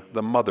grain,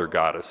 the mother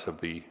goddess of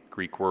the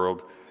Greek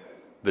world.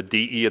 The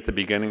DE at the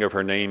beginning of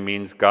her name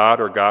means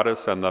god or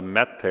goddess, and the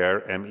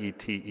meter,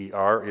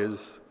 M-E-T-E-R,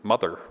 is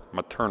mother,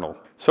 maternal.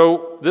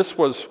 So this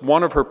was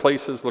one of her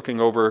places looking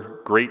over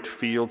great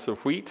fields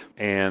of wheat,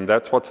 and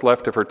that's what's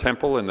left of her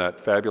temple in that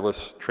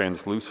fabulous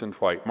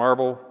translucent white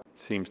marble. It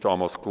seems to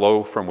almost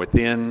glow from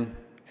within,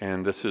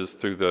 and this is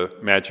through the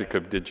magic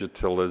of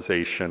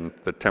digitalization,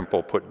 the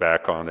temple put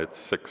back on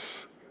its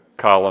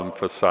 6-column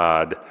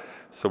facade,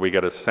 so we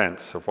get a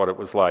sense of what it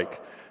was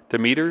like.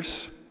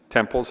 Demeter's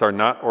temples are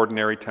not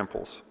ordinary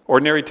temples.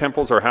 Ordinary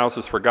temples are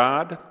houses for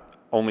God.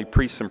 Only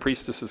priests and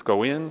priestesses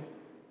go in.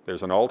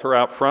 There's an altar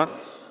out front,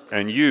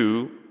 and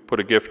you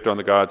put a gift on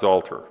the god's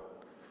altar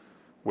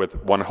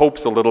with, one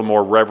hopes, a little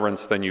more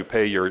reverence than you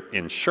pay your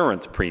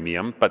insurance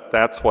premium, but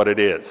that's what it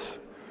is.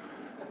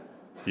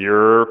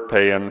 You're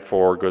paying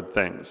for good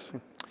things.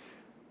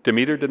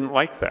 Demeter didn't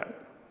like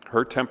that.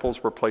 Her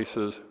temples were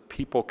places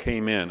people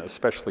came in,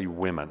 especially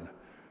women,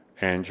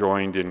 and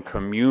joined in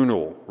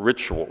communal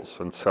rituals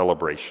and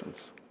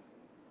celebrations.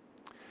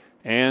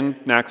 And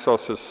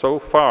Naxos is so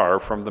far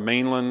from the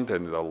mainland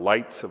and the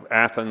lights of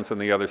Athens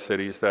and the other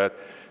cities that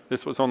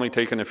this was only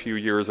taken a few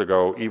years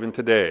ago. Even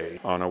today,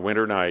 on a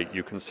winter night,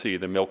 you can see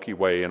the Milky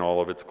Way in all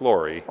of its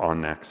glory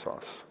on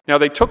Naxos. Now,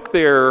 they took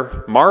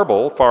their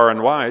marble far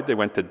and wide. They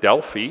went to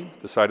Delphi,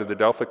 the site of the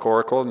Delphic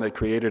oracle, and they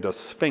created a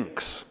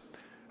sphinx,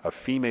 a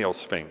female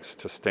sphinx,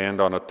 to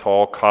stand on a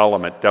tall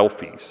column at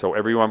Delphi, so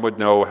everyone would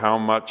know how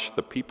much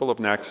the people of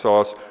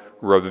Naxos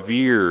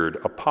revered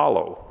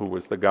Apollo, who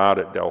was the god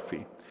at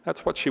Delphi.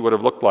 That's what she would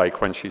have looked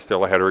like when she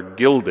still had her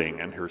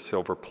gilding and her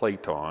silver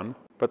plate on.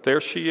 But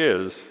there she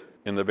is,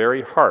 in the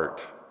very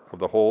heart of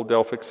the whole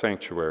Delphic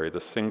sanctuary,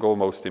 the single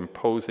most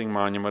imposing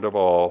monument of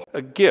all,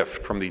 a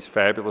gift from these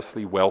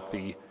fabulously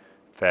wealthy,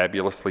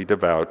 fabulously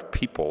devout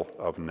people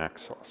of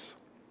Naxos.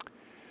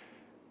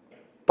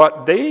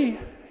 But they,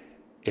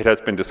 it has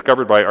been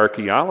discovered by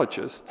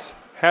archaeologists,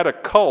 had a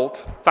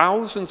cult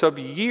thousands of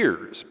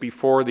years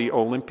before the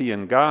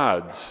Olympian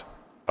gods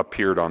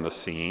appeared on the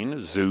scene,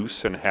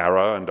 Zeus and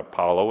Hera and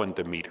Apollo and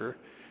Demeter.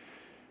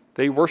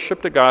 They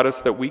worshipped a goddess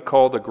that we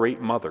call the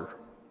Great Mother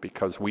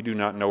because we do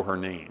not know her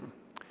name.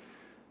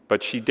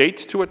 But she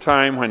dates to a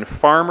time when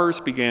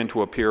farmers began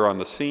to appear on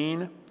the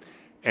scene,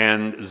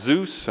 and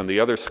Zeus and the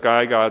other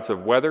sky gods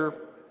of weather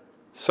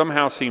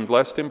somehow seemed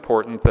less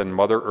important than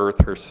Mother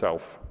Earth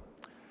herself.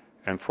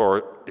 And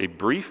for a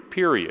brief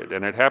period,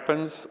 and it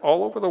happens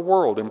all over the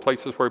world in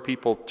places where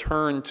people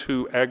turn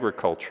to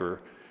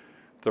agriculture,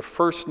 the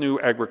first new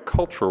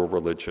agricultural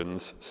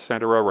religions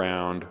center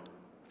around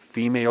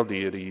female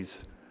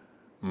deities,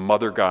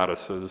 mother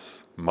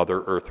goddesses,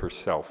 Mother Earth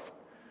herself.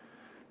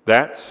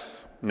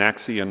 That's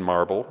Naxian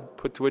marble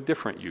put to a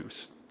different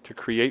use, to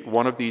create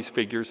one of these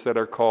figures that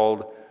are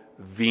called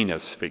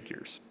Venus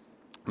figures.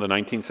 The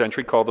 19th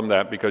century called them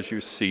that because you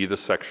see the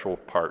sexual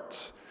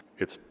parts.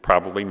 It's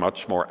probably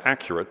much more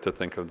accurate to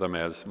think of them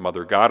as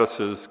mother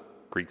goddesses.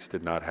 Greeks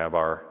did not have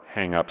our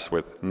hang-ups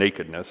with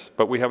nakedness,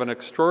 but we have an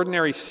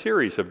extraordinary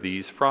series of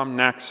these from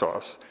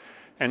Naxos.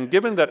 And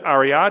given that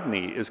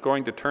Ariadne is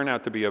going to turn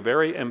out to be a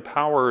very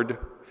empowered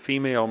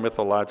female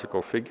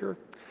mythological figure,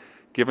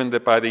 given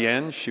that by the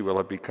end she will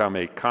have become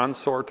a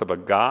consort of a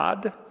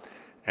god,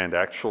 and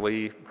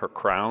actually her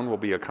crown will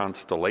be a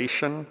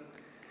constellation,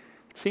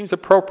 it seems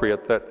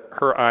appropriate that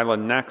her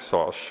island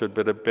Naxos should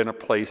have been a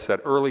place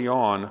that early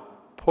on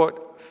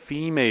put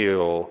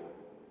female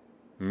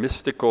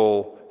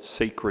mystical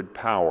sacred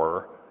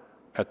power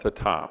at the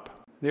top.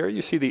 There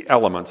you see the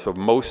elements of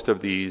most of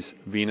these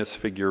Venus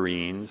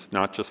figurines,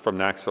 not just from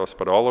Naxos,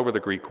 but all over the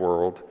Greek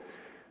world.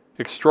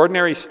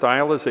 Extraordinary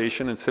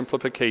stylization and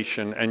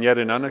simplification, and yet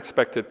in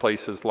unexpected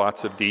places,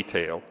 lots of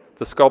detail.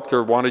 The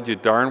sculptor wanted you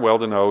darn well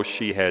to know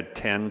she had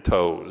 10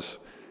 toes,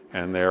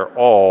 and they're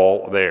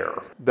all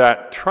there.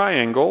 That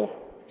triangle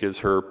is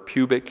her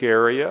pubic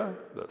area,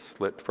 the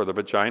slit for the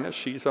vagina.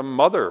 She's a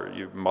mother.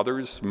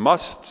 Mothers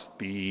must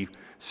be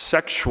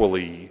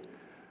sexually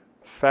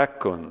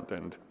fecund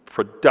and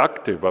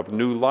productive of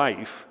new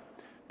life.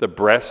 The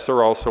breasts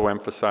are also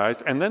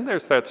emphasized. And then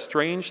there's that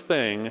strange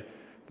thing,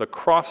 the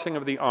crossing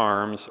of the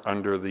arms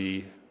under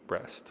the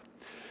breast.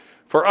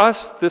 For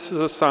us, this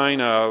is a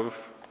sign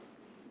of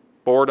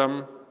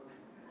boredom,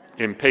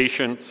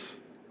 impatience,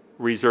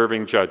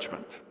 reserving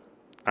judgment.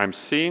 I'm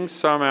seeing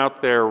some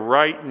out there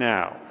right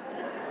now.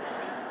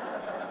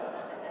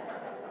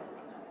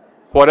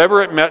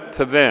 Whatever it meant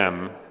to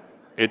them,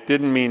 it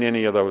didn't mean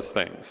any of those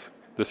things.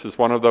 This is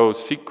one of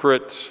those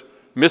secret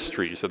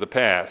mysteries of the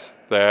past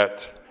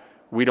that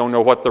we don't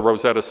know what the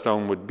Rosetta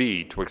Stone would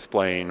be to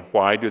explain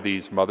why do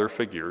these mother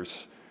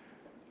figures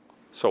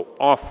so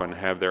often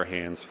have their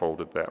hands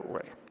folded that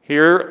way.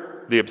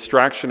 Here, the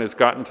abstraction has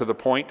gotten to the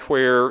point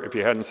where if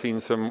you hadn't seen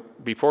some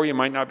before, you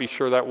might not be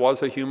sure that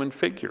was a human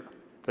figure.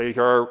 They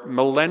are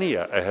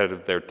millennia ahead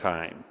of their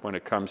time when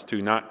it comes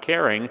to not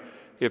caring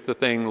if the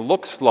thing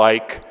looks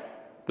like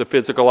the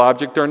physical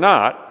object or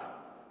not.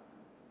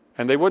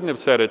 And they wouldn't have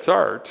said it's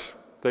art.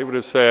 They would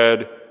have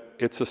said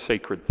it's a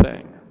sacred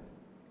thing.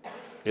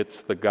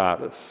 It's the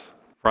goddess.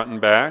 Front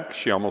and back,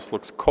 she almost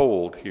looks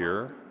cold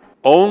here.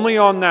 Only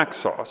on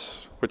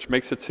Naxos, which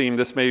makes it seem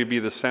this may be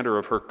the center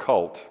of her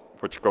cult,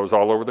 which goes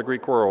all over the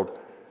Greek world,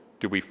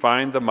 do we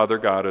find the mother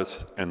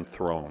goddess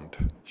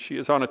enthroned. She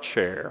is on a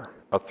chair,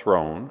 a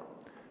throne.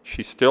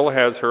 She still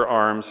has her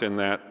arms in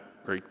that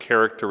very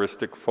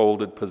characteristic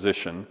folded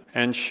position,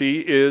 and she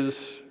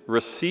is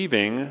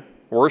receiving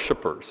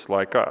worshipers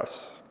like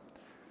us.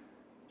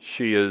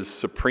 She is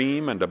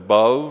supreme and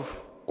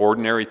above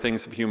ordinary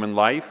things of human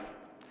life.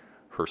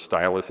 Her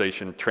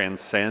stylization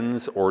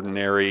transcends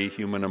ordinary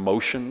human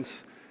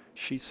emotions.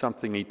 She's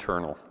something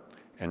eternal,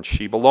 and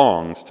she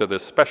belongs to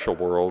this special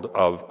world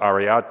of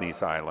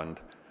Ariadne's island,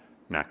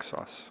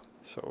 Naxos.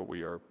 So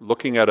we are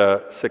looking at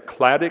a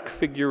Cycladic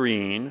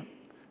figurine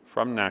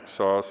from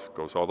Naxos,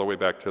 goes all the way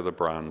back to the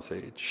Bronze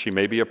Age. She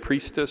may be a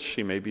priestess,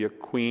 she may be a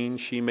queen,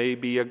 she may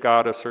be a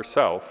goddess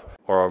herself,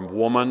 or a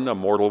woman, a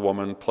mortal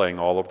woman, playing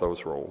all of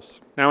those roles.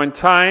 Now in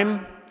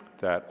time,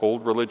 that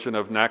old religion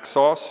of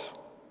Naxos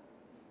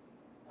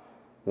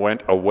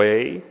went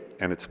away,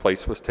 and its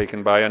place was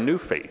taken by a new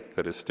faith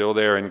that is still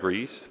there in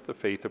Greece, the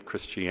faith of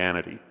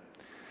Christianity.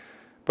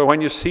 But when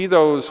you see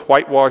those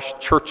whitewashed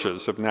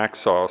churches of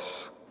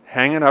Naxos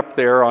hanging up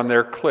there on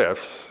their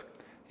cliffs,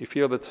 you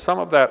feel that some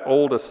of that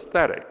old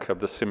aesthetic of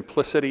the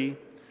simplicity,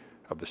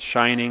 of the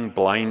shining,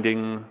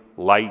 blinding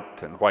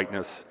light and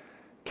whiteness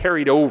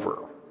carried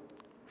over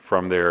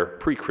from their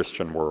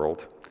pre-Christian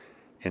world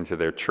into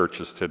their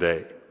churches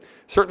today.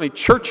 Certainly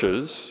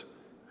churches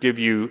give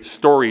you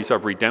stories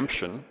of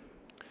redemption.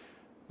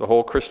 The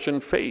whole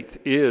Christian faith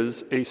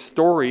is a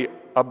story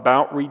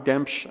about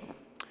redemption.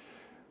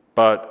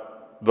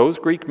 But those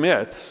Greek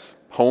myths,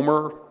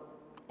 Homer,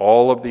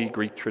 all of the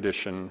Greek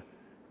tradition,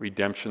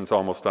 redemption's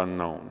almost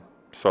unknown.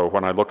 So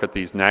when I look at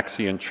these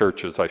Naxian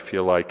churches, I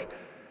feel like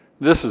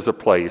this is a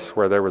place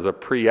where there was a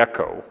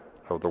pre-echo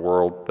of the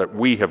world that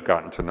we have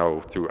gotten to know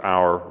through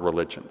our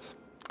religions.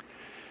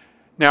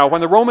 Now,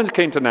 when the Romans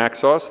came to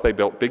Naxos, they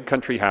built big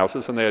country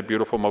houses and they had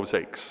beautiful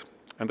mosaics.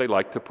 And they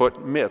liked to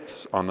put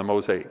myths on the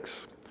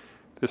mosaics.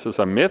 This is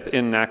a myth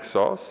in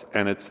Naxos,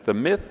 and it's the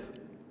myth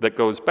that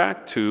goes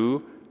back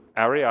to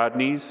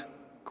Ariadne's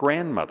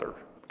grandmother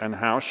and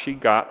how she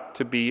got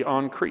to be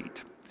on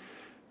Crete.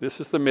 This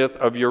is the myth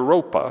of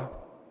Europa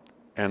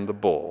and the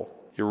bull.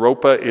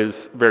 Europa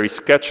is very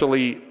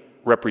sketchily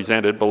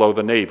represented below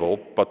the navel,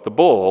 but the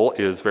bull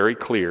is very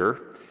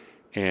clear,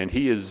 and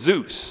he is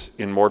Zeus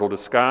in mortal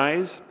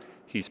disguise.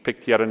 He's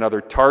picked yet another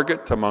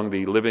target among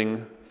the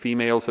living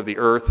females of the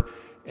earth,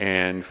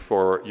 and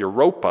for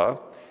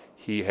Europa,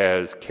 he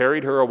has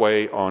carried her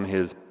away on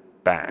his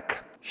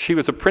back. She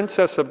was a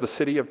princess of the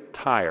city of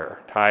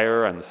Tyre.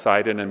 Tyre and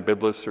Sidon and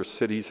Byblus are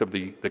cities of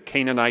the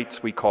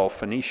Canaanites we call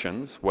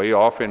Phoenicians, way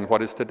off in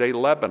what is today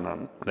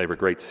Lebanon. They were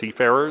great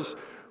seafarers,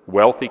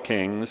 wealthy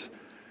kings.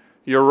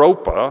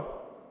 Europa,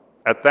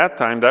 at that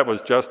time, that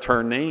was just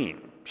her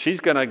name.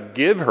 She's going to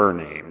give her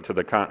name to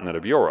the continent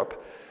of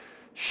Europe.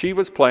 She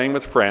was playing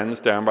with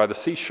friends down by the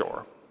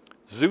seashore.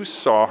 Zeus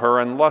saw her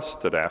and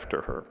lusted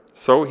after her.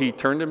 So he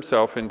turned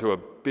himself into a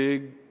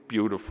big,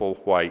 beautiful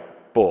white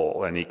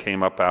bull, and he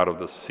came up out of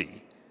the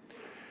sea.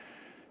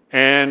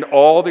 And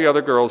all the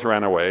other girls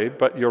ran away,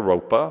 but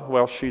Europa,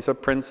 well, she's a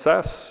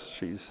princess.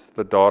 She's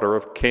the daughter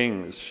of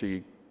kings.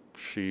 She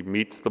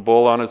meets the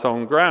bull on his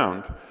own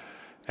ground,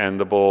 and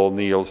the bull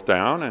kneels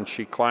down, and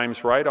she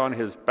climbs right on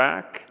his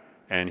back,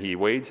 and he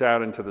wades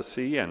out into the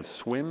sea and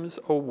swims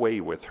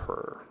away with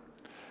her.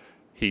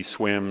 He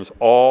swims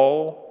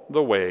all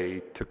the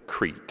way to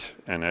Crete,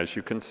 and as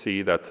you can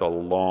see, that's a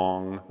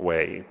long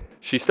way.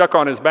 She stuck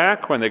on his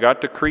back. When they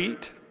got to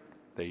Crete,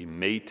 they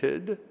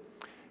mated,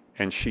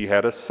 and she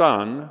had a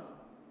son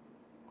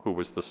who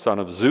was the son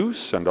of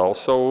Zeus and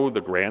also the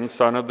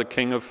grandson of the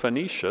king of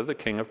Phoenicia, the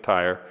king of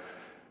Tyre.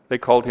 They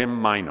called him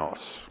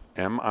Minos,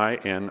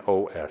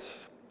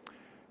 M-I-N-O-S.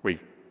 We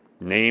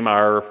name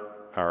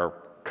our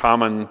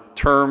common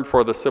term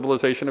for the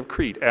civilization of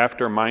Crete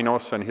after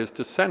Minos and his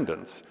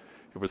descendants.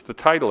 It was the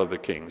title of the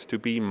kings, to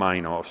be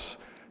Minos.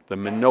 The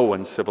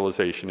Minoan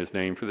civilization is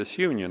named for this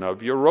union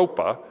of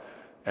Europa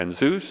and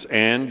Zeus,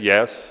 and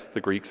yes,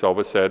 the Greeks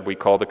always said we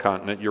call the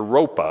continent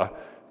Europa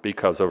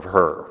because of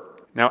her.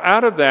 Now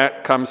out of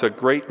that comes a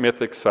great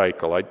mythic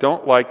cycle. I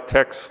don't like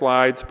text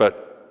slides,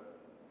 but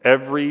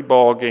every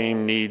ball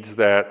game needs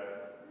that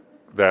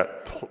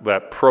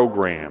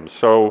program.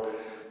 So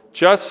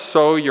just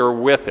so you're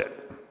with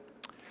it,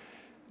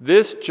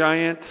 this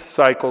giant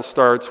cycle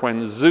starts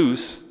when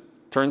Zeus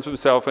turns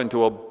himself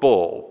into a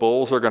bull.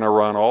 Bulls are going to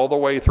run all the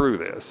way through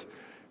this,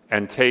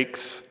 and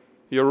takes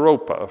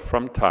Europa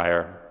from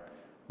Tyre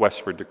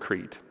westward to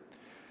Crete.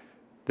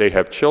 They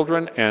have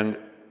children, and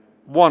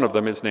one of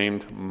them is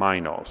named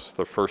Minos,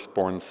 the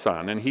firstborn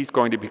son, and he's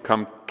going to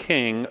become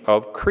king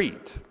of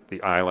Crete,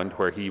 the island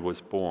where he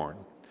was born.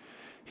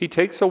 He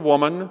takes a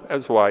woman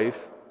as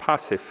wife,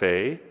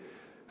 Pasiphae.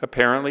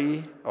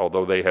 Apparently,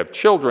 although they have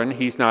children,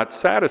 he's not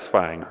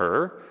satisfying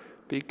her,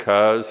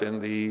 because in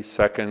the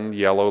second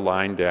yellow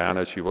line down,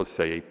 as you will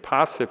say,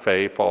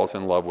 Pasiphae falls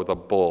in love with a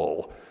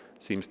bull.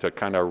 Seems to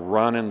kind of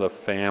run in the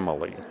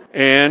family.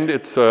 And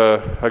it's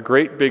a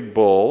great big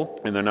bull,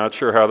 and they're not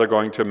sure how they're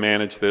going to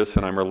manage this,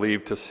 and I'm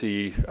relieved to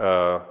see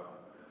no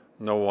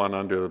one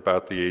under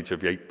about the age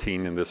of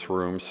 18 in this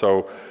room.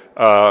 So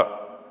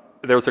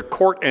there's a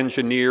court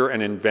engineer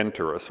and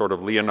inventor, a sort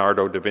of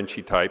Leonardo da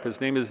Vinci type.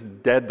 His name is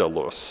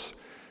Daedalus,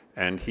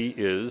 and he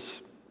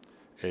is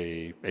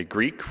a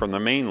Greek from the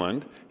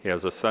mainland. He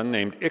has a son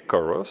named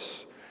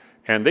Icarus,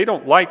 and they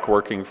don't like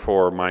working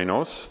for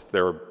Minos.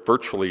 They're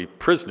virtually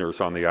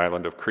prisoners on the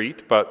island of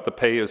Crete, but the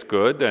pay is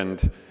good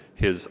and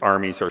his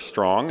armies are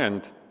strong,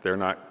 and they're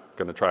not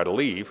going to try to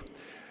leave.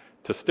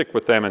 To stick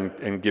with them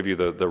and give you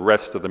the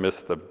rest of the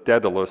myth of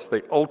Daedalus,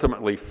 they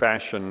ultimately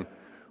fashion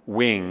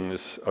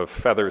wings of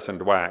feathers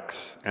and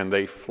wax, and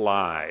they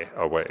fly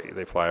away.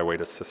 They fly away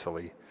to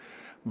Sicily.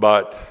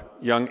 But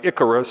young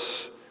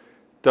Icarus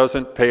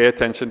doesn't pay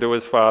attention to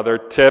his father.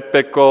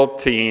 Typical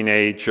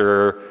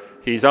teenager.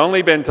 He's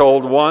only been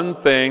told one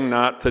thing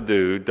not to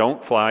do: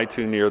 don't fly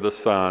too near the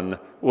sun.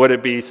 Would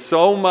it be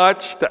so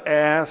much to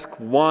ask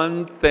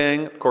one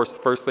thing? Of course,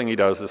 the first thing he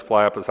does is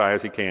fly up as high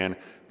as he can.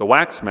 The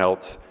wax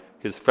melts,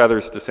 his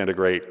feathers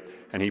disintegrate,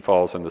 and he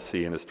falls in the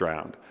sea and is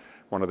drowned.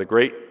 One of the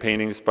great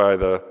paintings by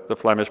the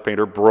Flemish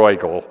painter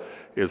Bruegel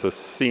is a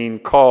scene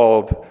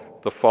called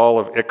The Fall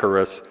of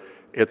Icarus.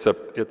 It's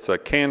a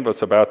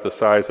canvas about the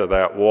size of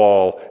that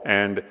wall,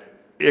 and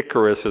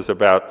Icarus is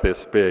about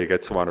this big.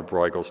 It's one of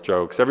Bruegel's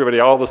jokes. Everybody,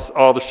 all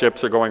the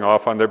ships are going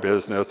off on their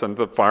business, and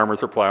the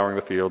farmers are plowing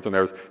the fields, and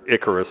there's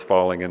Icarus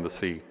falling in the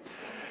sea.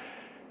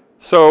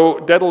 So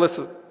Daedalus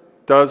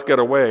does get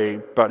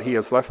away, but he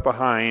has left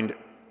behind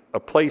a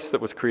place that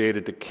was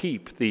created to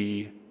keep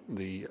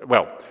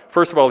well,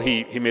 first of all,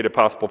 he made it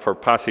possible for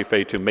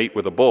Pasiphae to mate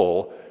with a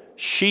bull.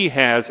 She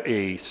has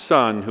a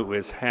son who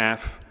is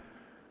half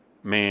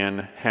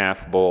man,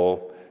 half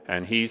bull,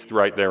 and he's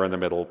right there in the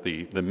middle.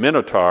 The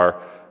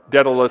Minotaur,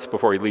 Daedalus,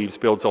 before he leaves,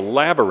 builds a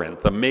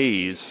labyrinth, a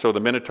maze, so the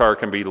Minotaur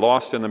can be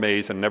lost in the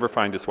maze and never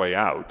find his way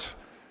out,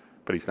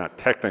 but he's not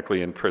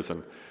technically in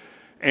prison.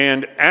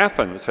 And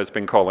Athens has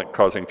been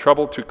causing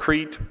trouble to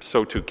Crete,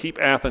 so to keep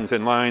Athens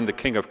in line, the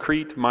king of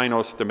Crete,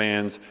 Minos,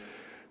 demands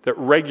that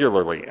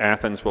regularly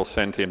Athens will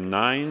send him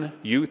 9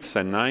 youths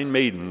and 9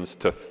 maidens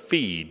to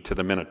feed to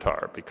the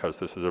Minotaur, because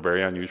this is a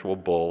very unusual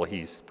bull.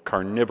 He's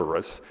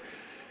carnivorous.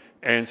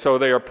 And so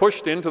they are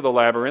pushed into the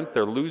labyrinth, they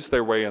lose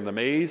their way in the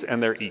maze,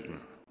 and they're eaten.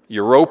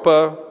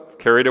 Europa,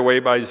 carried away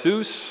by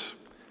Zeus.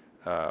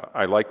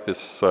 I like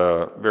this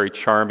very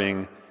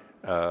charming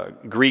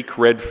Greek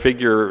red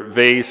figure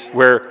vase,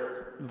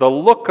 where the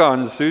look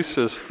on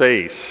Zeus's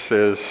face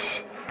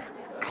is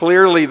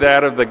clearly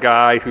that of the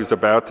guy who's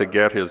about to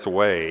get his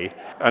way.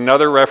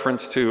 Another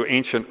reference to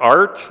ancient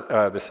art.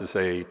 This is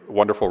a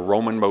wonderful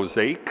Roman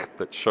mosaic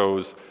that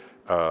shows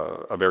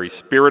a very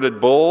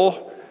spirited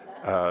bull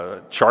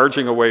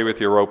charging away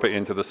with Europa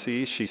into the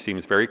sea. She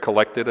seems very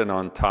collected and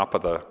on top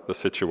of the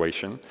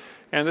situation.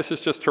 And this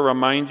is just to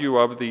remind you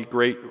of the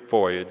great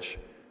voyage.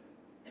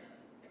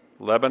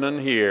 Lebanon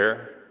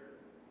here,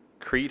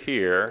 Crete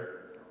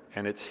here,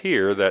 and it's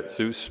here that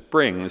Zeus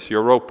brings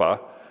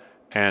Europa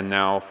and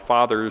now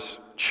fathers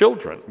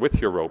children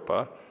with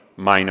Europa,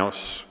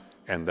 Minos,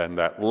 and then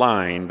that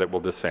line that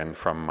will descend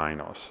from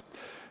Minos.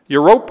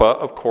 Europa,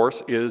 of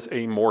course, is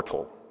a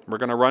mortal. We're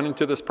going to run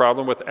into this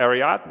problem with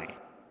Ariadne.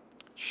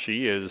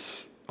 She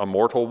is a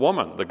mortal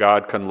woman. The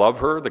god can love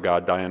her, the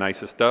god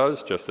Dionysus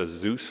does, just as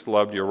Zeus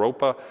loved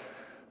Europa,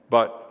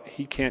 but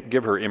he can't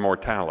give her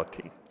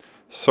immortality.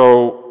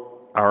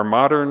 So our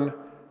modern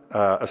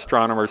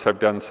astronomers have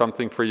done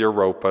something for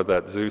Europa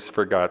that Zeus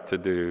forgot to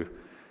do.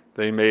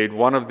 They made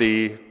one of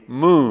the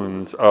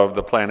moons of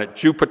the planet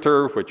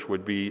Jupiter, which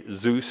would be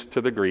Zeus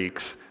to the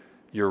Greeks,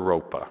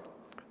 Europa.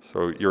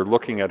 So you're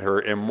looking at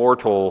her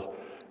immortal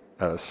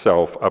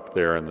self up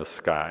there in the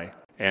sky.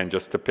 And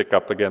just to pick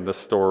up again the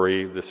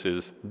story, this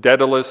is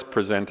Daedalus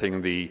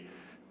presenting the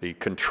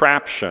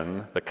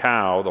contraption, the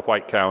cow, the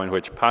white cow, in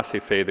which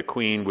Pasiphae, the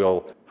queen,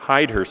 will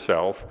hide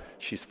herself.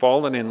 She's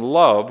fallen in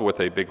love with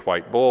a big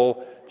white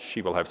bull.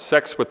 She will have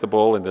sex with the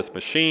bull in this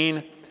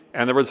machine.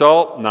 And the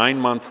result, 9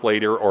 months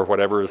later, or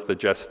whatever is the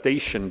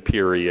gestation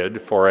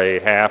period for a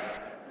half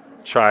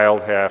child,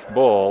 half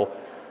bull,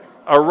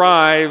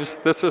 arrives.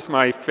 This is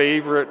my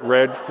favorite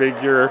red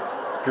figure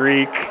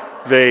Greek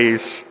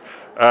vase.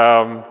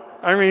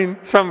 I mean,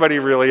 somebody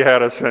really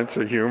had a sense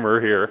of humor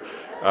here.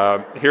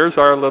 Here's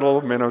our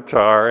little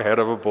Minotaur, head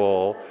of a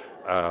bull,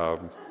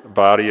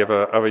 body of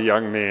a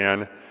young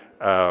man.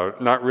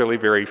 Not really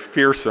very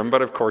fearsome,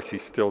 but of course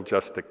he's still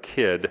just a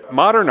kid.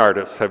 Modern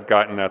artists have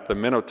gotten at the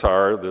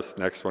Minotaur. This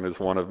next one is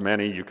one of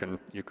many you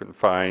can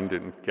find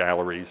in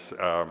galleries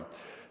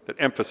that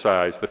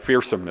emphasize the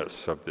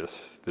fearsomeness of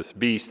this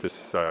beast,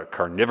 this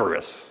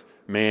carnivorous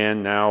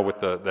man now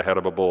with the head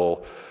of a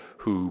bull,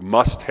 who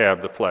must have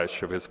the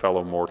flesh of his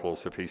fellow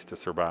mortals if he's to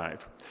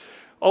survive.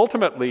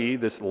 Ultimately,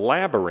 this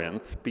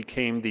labyrinth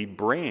became the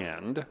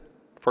brand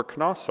for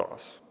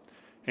Knossos.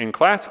 In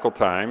classical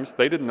times,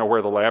 they didn't know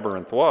where the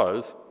labyrinth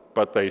was,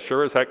 but they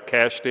sure as heck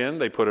cashed in.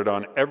 They put it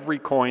on every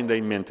coin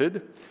they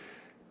minted.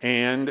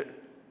 And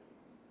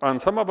on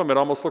some of them, it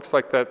almost looks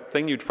like that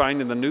thing you'd find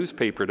in the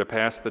newspaper to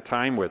pass the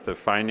time with, of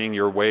finding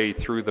your way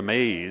through the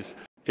maze.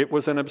 It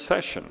was an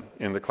obsession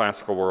in the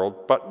classical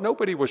world, but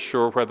nobody was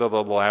sure whether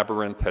the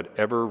labyrinth had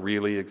ever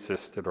really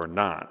existed or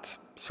not.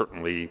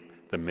 Certainly,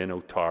 the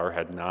Minotaur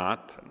had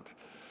not, and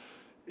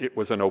it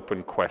was an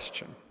open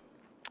question.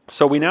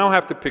 So we now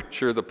have to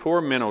picture the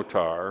poor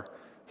Minotaur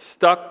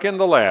stuck in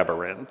the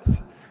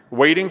labyrinth,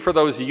 waiting for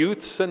those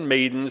youths and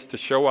maidens to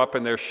show up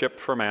in their ship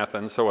from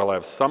Athens so he'll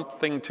have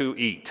something to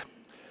eat.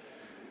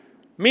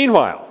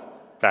 Meanwhile,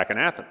 back in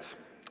Athens,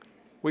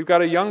 we've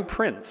got a young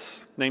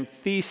prince named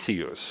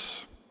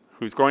Theseus,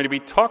 who's going to be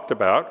talked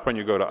about when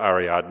you go to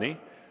Ariadne,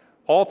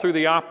 all through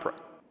the opera.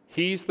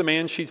 He's the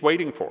man she's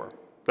waiting for.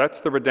 That's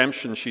the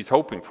redemption she's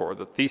hoping for,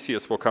 that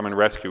Theseus will come and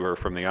rescue her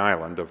from the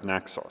island of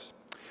Naxos.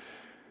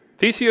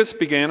 Theseus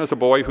began as a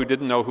boy who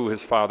didn't know who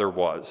his father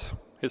was.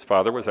 His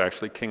father was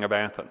actually king of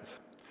Athens.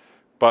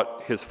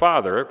 But his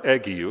father,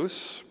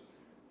 Aegeus,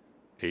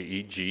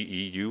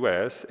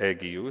 A-E-G-E-U-S,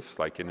 Aegeus,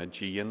 like in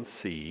Aegean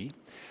Sea,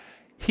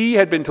 he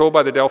had been told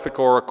by the Delphic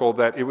oracle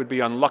that it would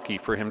be unlucky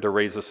for him to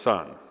raise a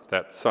son.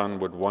 That son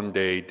would one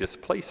day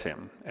displace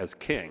him as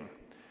king,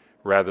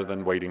 rather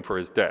than waiting for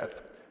his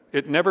death.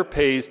 It never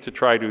pays to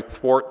try to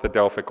thwart the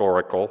Delphic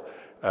oracle.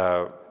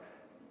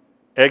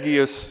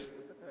 Aegeus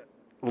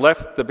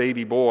left the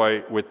baby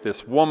boy with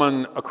this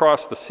woman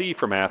across the sea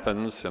from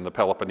Athens in the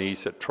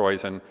Peloponnese at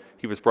Troezen.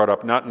 He was brought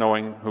up not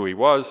knowing who he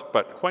was,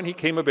 but when he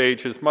came of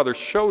age, his mother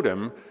showed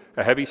him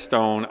a heavy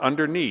stone.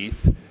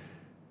 Underneath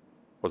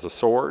was a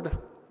sword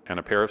and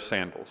a pair of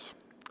sandals.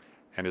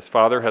 And his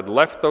father had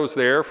left those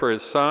there for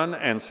his son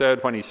and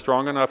said, when he's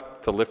strong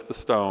enough to lift the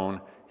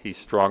stone, he's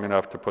strong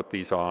enough to put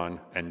these on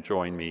and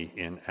join me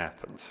in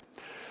Athens.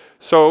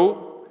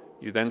 So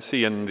you then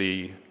see in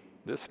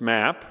this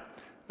map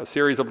a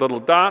series of little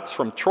dots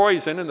from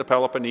Troezen in the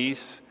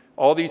Peloponnese.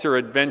 All these are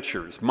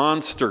adventures,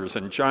 monsters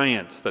and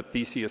giants that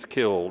Theseus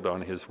killed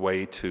on his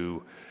way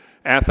to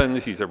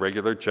Athens. He's a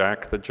regular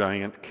Jack the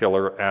Giant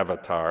Killer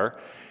avatar.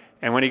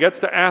 And when he gets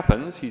to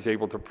Athens, he's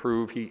able to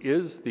prove he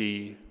is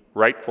the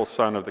rightful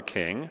son of the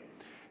king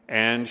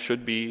and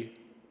should be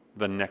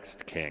the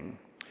next king.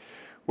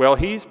 Well,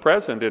 he's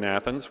present in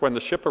Athens when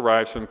the ship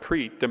arrives from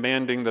Crete,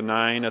 demanding the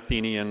 9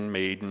 Athenian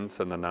maidens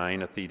and the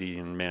 9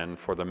 Athenian men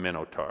for the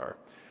Minotaur.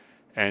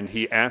 And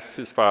he asks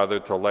his father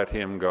to let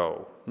him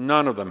go.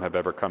 None of them have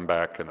ever come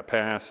back in the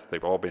past.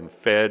 They've all been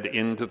fed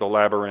into the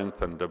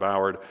labyrinth and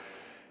devoured.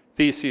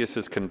 Theseus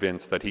is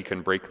convinced that he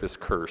can break this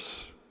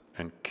curse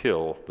and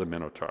kill the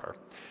Minotaur.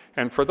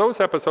 And for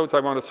those episodes, I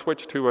want to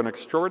switch to an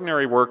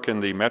extraordinary work in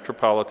the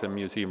Metropolitan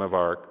Museum of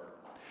Art.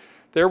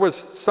 There was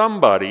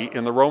somebody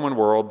in the Roman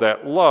world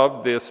that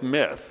loved this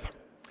myth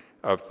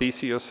of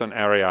Theseus and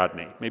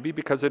Ariadne, maybe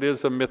because it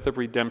is a myth of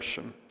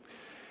redemption.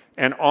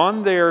 And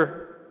on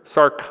their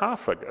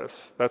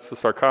sarcophagus, that's the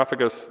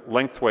sarcophagus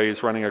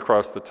lengthways running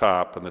across the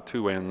top and the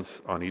 2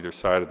 ends on either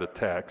side of the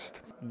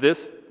text,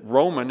 this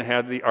Roman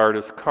had the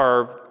artist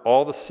carve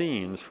all the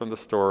scenes from the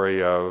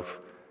story of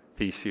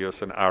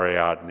Theseus and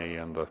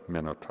Ariadne and the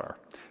Minotaur.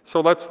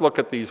 So let's look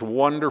at these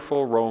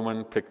wonderful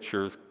Roman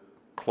pictures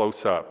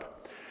close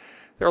up.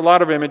 There are a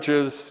lot of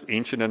images,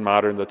 ancient and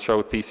modern, that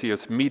show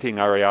Theseus meeting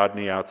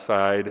Ariadne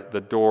outside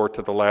the door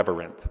to the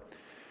labyrinth.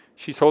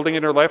 She's holding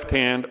in her left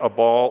hand a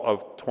ball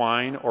of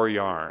twine or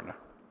yarn,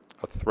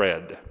 a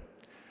thread.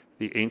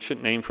 The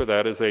ancient name for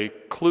that is a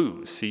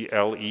clew,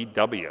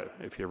 C-L-E-W.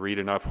 If you read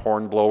enough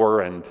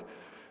Hornblower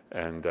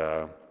and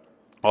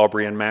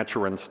Aubrey and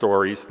Maturin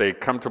stories, they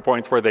come to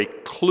points where they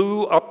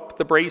clew up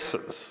the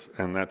braces,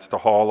 and that's to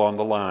haul on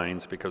the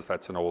lines, because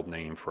that's an old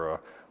name for a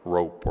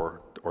rope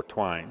or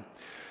twine.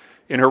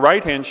 In her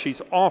right hand,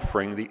 she's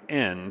offering the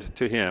end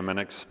to him and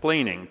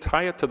explaining,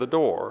 tie it to the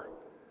door.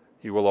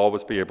 You will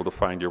always be able to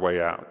find your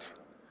way out.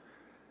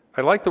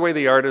 I like the way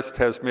the artist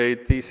has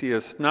made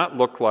Theseus not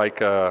look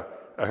like a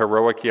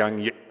heroic young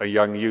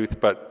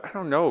youth, but I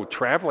don't know,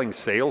 traveling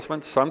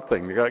salesman,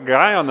 something. A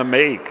guy on the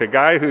make, a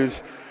guy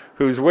who's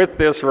with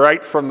this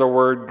right from the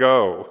word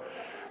go.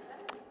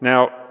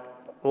 Now,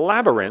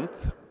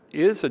 labyrinth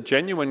is a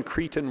genuine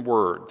Cretan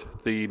word.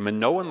 The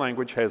Minoan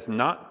language has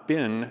not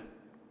been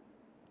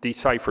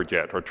deciphered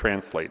yet or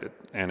translated,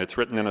 and it's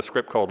written in a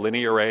script called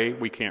Linear A.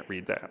 We can't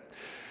read that.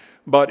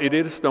 But it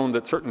is known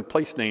that certain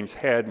place names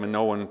had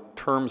Minoan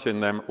terms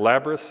in them.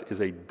 Labrys is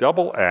a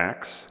double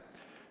axe,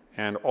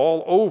 and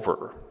all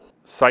over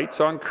sites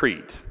on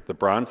Crete, the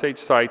Bronze Age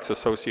sites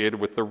associated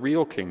with the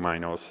real King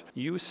Minos,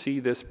 you see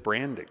this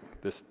branding,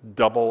 this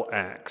double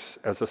axe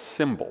as a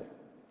symbol.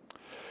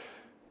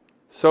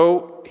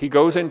 So he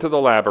goes into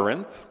the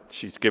labyrinth.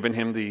 She's given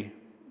him the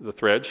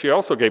thread. She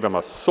also gave him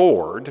a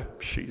sword.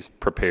 She's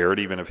prepared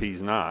even if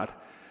he's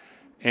not.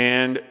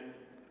 And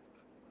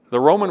the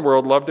Roman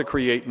world loved to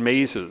create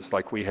mazes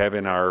like we have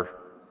in our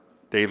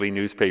daily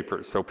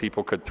newspapers, so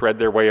people could thread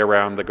their way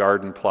around the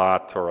garden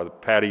plot or the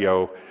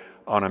patio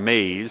on a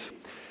maze.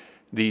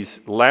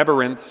 These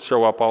labyrinths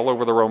show up all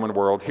over the Roman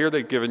world. Here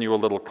they've given you a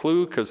little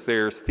clue because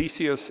there's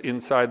Theseus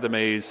inside the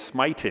maze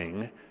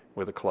smiting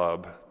with a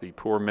club the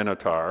poor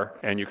Minotaur,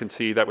 and you can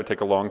see that would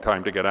take a long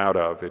time to get out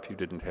of if you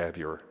didn't have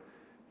your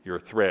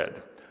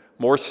thread.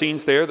 More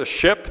scenes there. The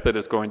ship that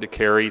is going to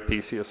carry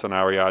Theseus and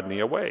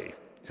Ariadne away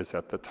is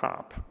at the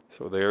top.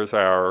 So there's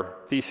our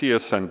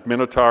Theseus and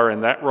Minotaur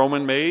in that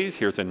Roman maze.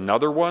 Here's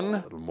another one,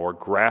 a little more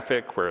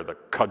graphic, where the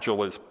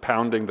cudgel is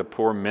pounding the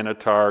poor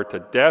Minotaur to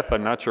death.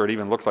 I'm not sure it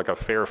even looks like a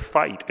fair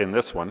fight in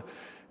this one.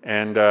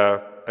 And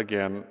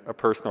again, a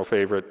personal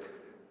favorite,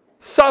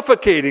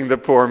 suffocating the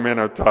poor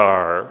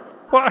Minotaur.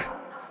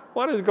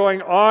 What is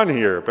going on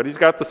here? But he's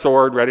got the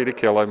sword ready to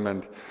kill him,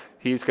 and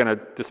he's going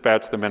to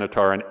dispatch the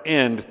Minotaur and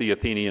end the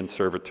Athenian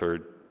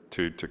servitude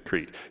to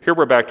Crete. Here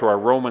we're back to our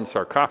Roman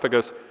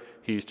sarcophagus.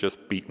 He's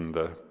just beaten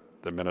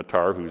the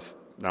Minotaur, who's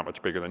not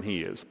much bigger than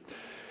he is.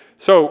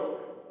 So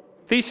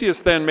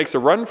Theseus then makes a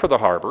run for the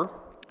harbor,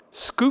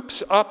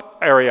 scoops up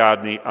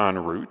Ariadne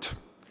en route,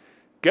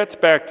 gets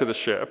back to the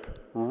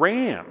ship,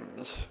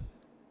 rams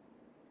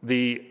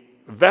the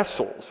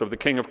vessels of the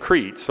king of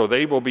Crete, so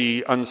they will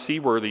be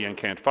unseaworthy and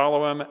can't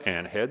follow him,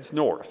 and heads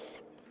north.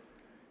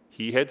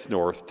 He heads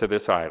north to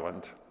this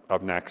island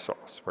of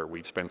Naxos, where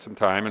we've spent some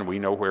time and we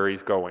know where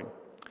he's going.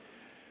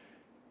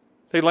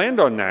 They land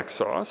on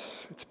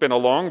Naxos. It's been a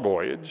long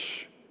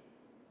voyage.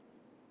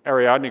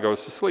 Ariadne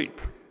goes to sleep.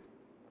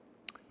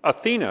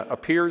 Athena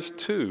appears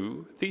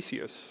to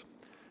Theseus.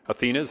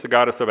 Athena is the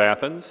goddess of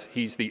Athens.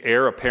 He's the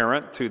heir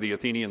apparent to the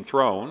Athenian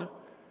throne.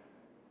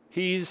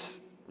 He's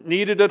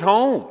needed at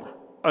home.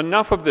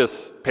 Enough of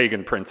this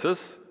pagan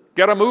princess.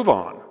 Get a move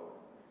on.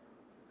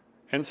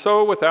 And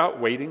so, without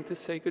waiting to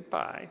say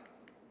goodbye,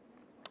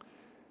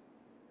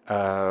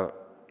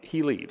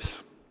 he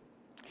leaves.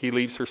 He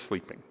leaves her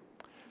sleeping.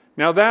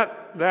 Now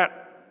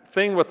that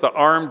thing with the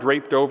arm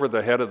draped over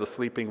the head of the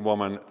sleeping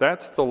woman,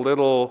 that's the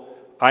little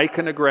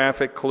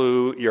iconographic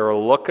clue. You're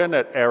looking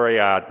at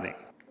Ariadne.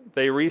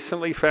 They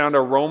recently found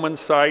a Roman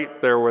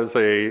site. There was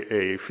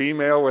a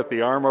female with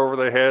the arm over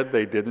the head.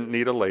 They didn't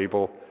need a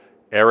label.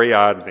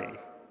 Ariadne,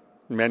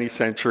 many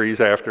centuries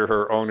after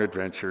her own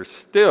adventure,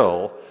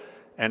 still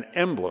an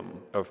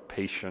emblem of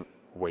patient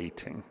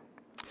waiting.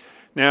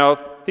 Now,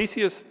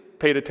 Theseus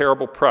paid a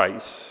terrible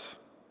price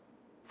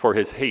for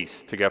his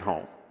haste to get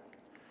home.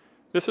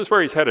 This is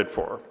where he's headed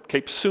for,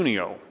 Cape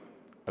Sunio,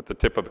 at the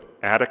tip of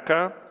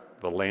Attica,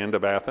 the land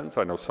of Athens.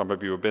 I know some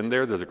of you have been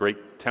there. There's a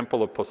great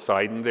temple of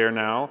Poseidon there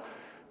now.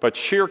 But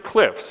sheer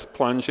cliffs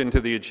plunge into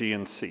the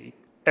Aegean Sea.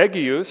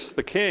 Aegeus,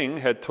 the king,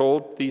 had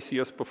told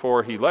Theseus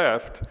before he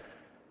left,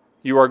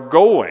 "You are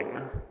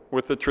going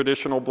with the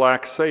traditional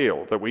black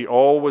sail that we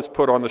always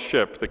put on the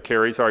ship that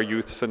carries our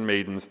youths and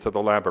maidens to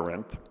the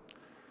labyrinth.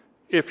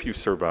 If you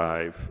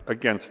survive,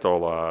 against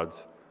all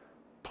odds,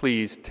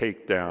 please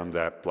take down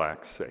that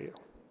black sail.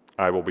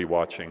 I will be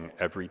watching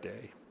every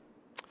day."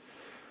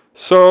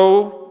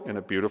 So, in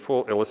a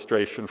beautiful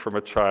illustration from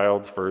a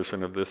child's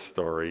version of this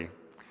story,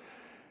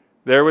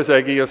 there was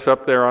Aegeus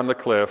up there on the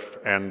cliff,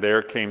 and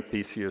there came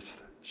Theseus'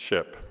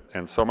 ship.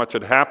 And so much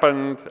had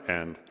happened,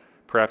 and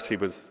perhaps he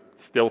was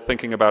still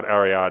thinking about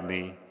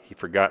Ariadne. He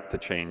forgot to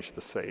change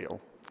the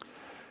sail.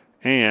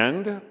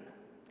 And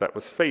that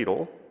was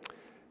fatal.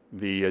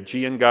 The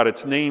Aegean got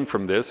its name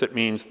from this. It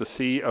means the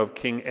Sea of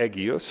King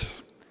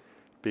Aegeus,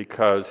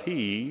 because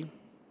he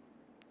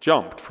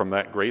jumped from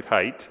that great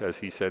height, as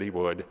he said he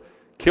would,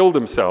 killed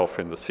himself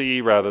in the sea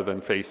rather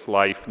than face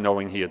life,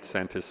 knowing he had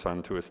sent his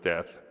son to his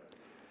death.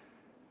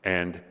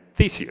 And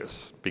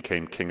Theseus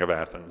became king of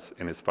Athens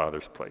in his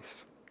father's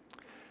place.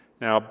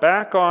 Now,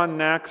 back on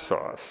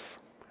Naxos,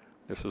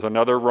 this is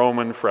another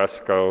Roman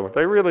fresco.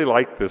 They really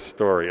like this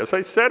story. As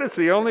I said, it's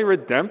the only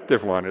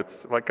redemptive one.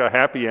 It's like a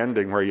happy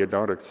ending where you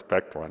don't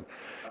expect one.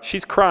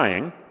 She's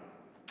crying,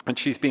 and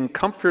she's being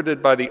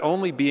comforted by the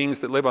only beings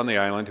that live on the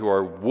island, who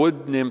are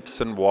wood nymphs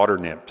and water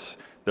nymphs.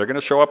 They're going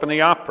to show up in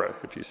the opera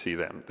if you see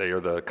them. They are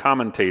the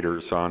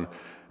commentators on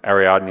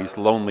Ariadne's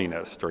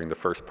loneliness during the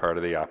first part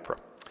of the opera.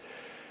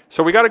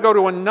 So we got to go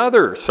to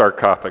another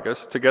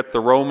sarcophagus to get the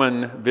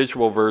Roman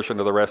visual version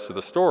of the rest of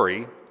the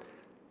story.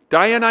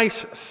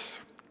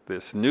 Dionysus,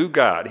 this new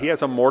god. He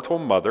has a mortal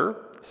mother.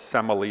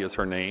 Semele is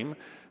her name.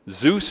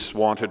 Zeus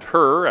wanted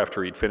her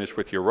after he'd finished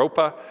with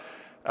Europa.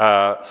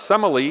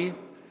 Semele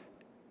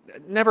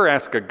never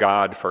asked a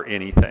god for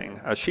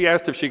anything. She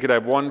asked if she could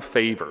have one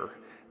favor,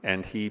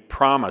 and he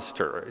promised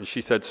her. And she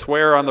said,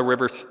 "Swear on the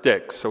river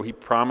Styx." So he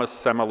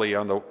promised Semele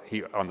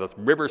on the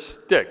river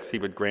Styx he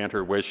would grant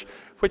her wish,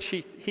 which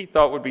he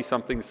thought would be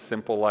something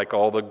simple like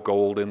all the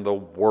gold in the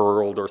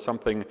world or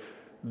something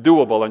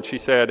doable. And she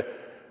said,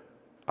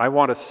 "I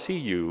want to see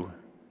you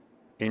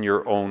in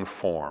your own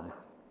form."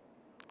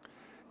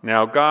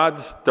 Now,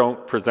 gods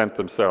don't present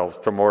themselves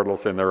to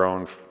mortals in their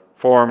own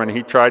form, and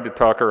he tried to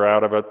talk her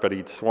out of it, but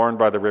he'd sworn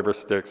by the river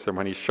Styx, and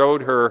when he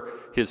showed her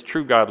his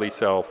true godly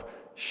self,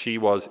 she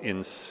was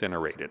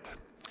incinerated.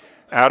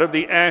 Out of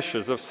the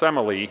ashes of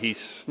Semele, he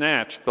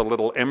snatched the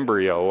little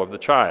embryo of the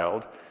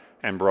child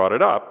and brought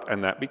it up,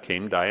 and that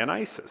became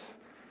Dionysus,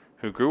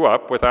 who grew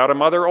up without a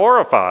mother or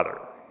a father.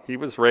 He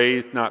was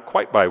raised not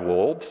quite by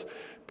wolves,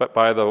 but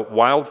by the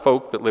wild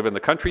folk that live in the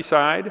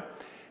countryside,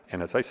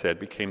 and as I said,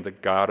 became the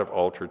god of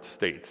altered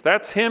states.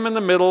 That's him in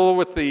the middle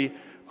with the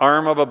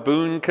arm of a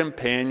boon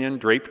companion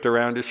draped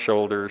around his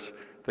shoulders,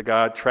 the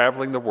god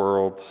traveling the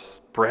world,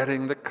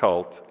 spreading the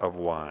cult of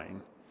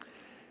wine.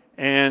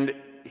 And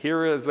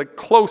here is the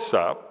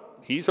close-up.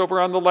 He's over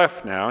on the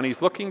left now, and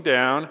he's looking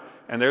down,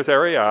 and there's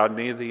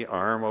Ariadne, the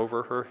arm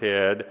over her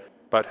head.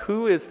 But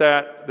who is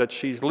that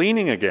she's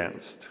leaning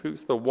against?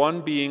 Who's the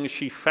one being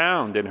she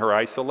found in her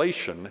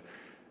isolation,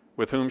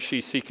 with whom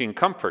she's seeking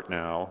comfort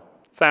now?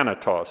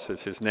 Thanatos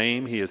is his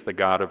name. He is the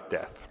god of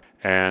death.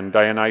 And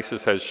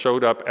Dionysus has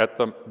showed up at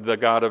the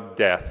god of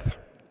death.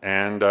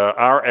 And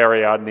our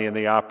Ariadne in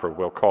the opera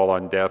will call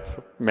on death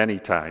many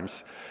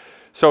times.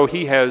 So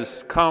he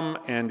has come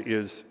and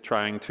is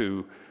trying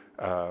to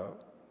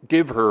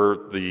give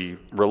her the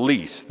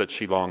release that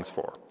she longs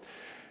for.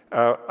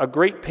 A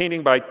great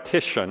painting by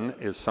Titian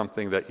is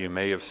something that you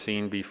may have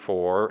seen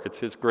before. It's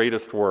his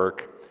greatest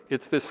work.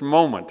 It's this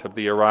moment of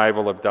the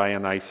arrival of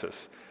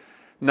Dionysus,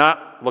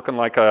 not looking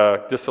like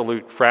a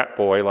dissolute frat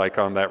boy like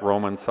on that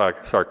Roman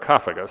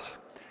sarcophagus,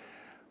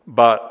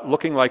 but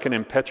looking like an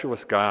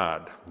impetuous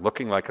god,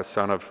 looking like a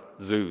son of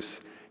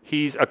Zeus.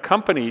 He's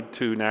accompanied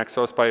to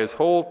Naxos by his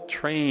whole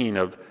train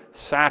of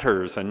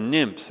satyrs and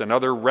nymphs and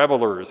other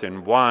revelers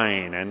in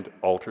wine and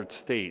altered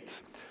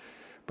states.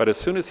 But as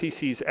soon as he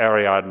sees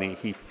Ariadne,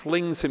 he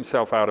flings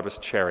himself out of his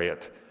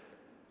chariot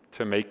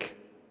to make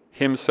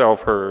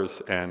himself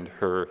hers and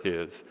her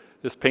his.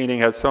 This painting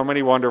has so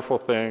many wonderful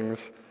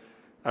things.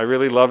 I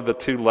really love the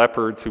two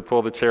leopards who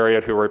pull the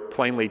chariot who are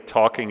plainly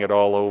talking it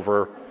all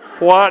over.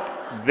 What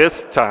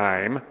this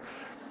time?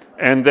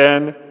 And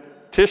then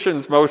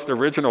Titian's most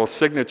original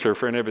signature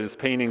for any of his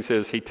paintings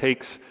is he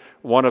takes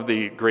one of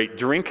the great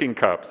drinking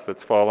cups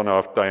that's fallen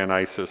off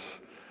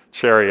Dionysus'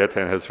 chariot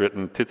and has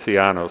written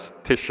Tiziano's,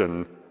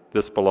 Titian,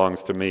 this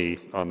belongs to me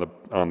on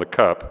the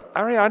cup.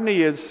 Ariadne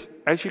is,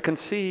 as you can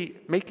see,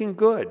 making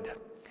good.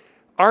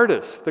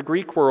 Artists, the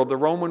Greek world, the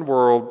Roman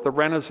world, the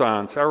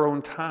Renaissance, our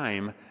own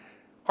time,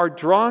 are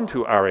drawn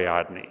to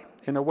Ariadne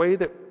in a way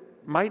that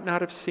might not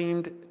have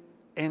seemed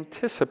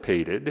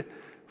anticipated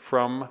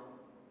from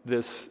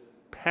this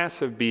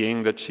passive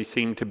being that she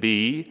seemed to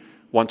be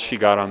once she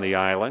got on the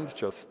island,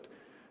 just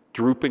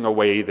drooping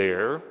away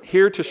there.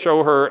 Here to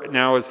show her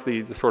now as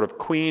the sort of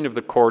queen of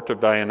the court of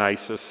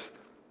Dionysus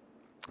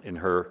in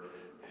her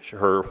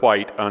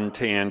white,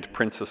 untanned,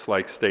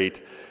 princess-like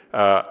state.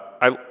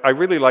 I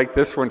really like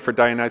this one for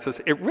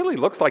Dionysus. It really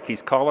looks like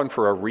he's calling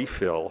for a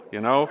refill,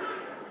 you know?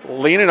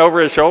 Leaning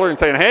over his shoulder and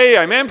saying, hey,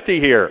 I'm empty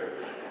here.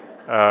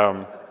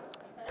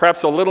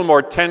 Perhaps a little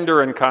more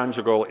tender and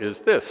conjugal is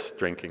this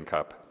drinking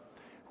cup,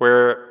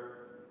 where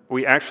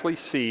we actually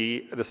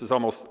see, this is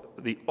almost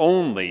the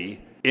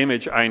only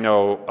image I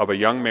know of a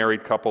young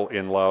married couple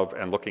in love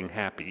and looking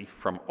happy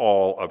from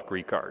all of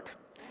Greek art.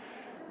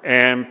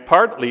 And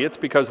partly it's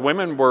because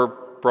women were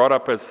brought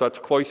up as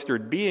such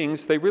cloistered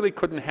beings, they really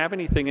couldn't have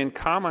anything in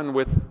common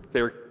with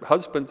their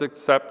husbands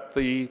except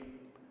the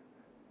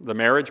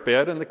marriage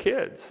bed and the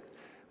kids.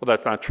 Well,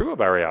 that's not true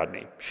of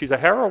Ariadne. She's a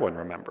heroine,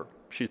 remember.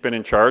 She's been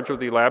in charge of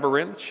the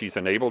labyrinth. She's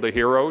enabled a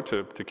hero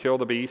to kill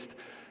the beast.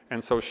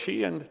 And so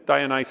she and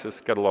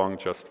Dionysus get along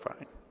just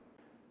fine.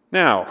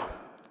 Now,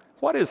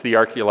 what is the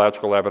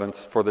archaeological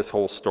evidence for this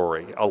whole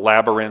story? A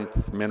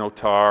labyrinth,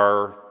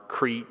 Minotaur,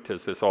 Crete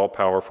as this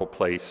all-powerful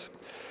place.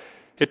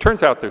 It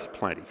turns out there's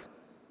plenty.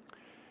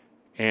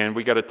 And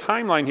we got a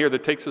timeline here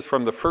that takes us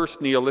from the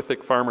first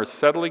Neolithic farmers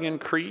settling in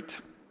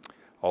Crete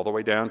all the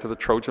way down to the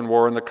Trojan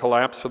War and the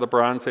collapse of the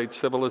Bronze Age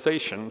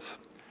civilizations.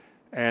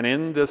 And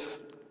in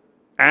this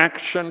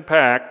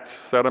action-packed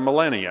set of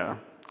millennia,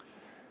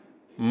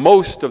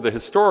 most of the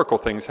historical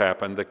things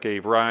happened that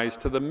gave rise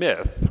to the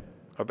myth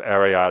of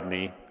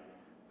Ariadne,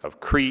 of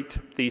Crete,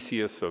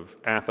 Theseus of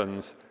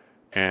Athens,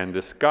 and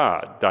this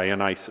god,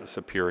 Dionysus,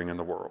 appearing in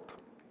the world.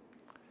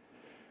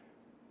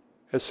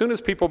 As soon as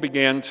people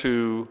began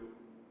to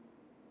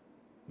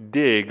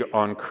dig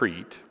on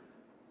Crete,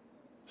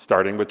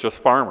 starting with just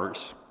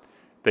farmers,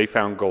 they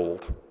found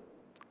gold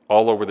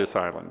all over this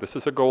island. This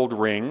is a gold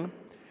ring,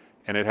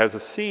 and it has a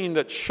scene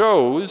that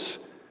shows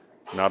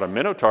not a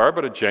minotaur,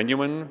 but a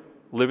genuine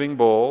living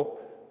bull,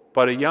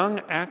 but a young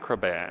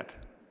acrobat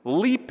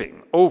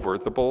leaping over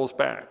the bull's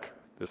back.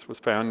 This was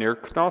found near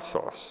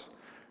Knossos.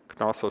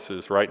 Knossos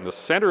is right in the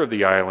center of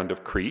the island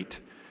of Crete,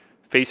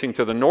 facing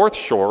to the north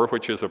shore,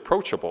 which is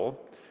approachable.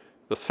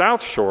 The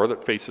south shore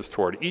that faces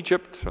toward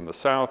Egypt and the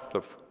south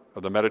of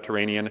the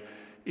Mediterranean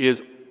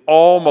is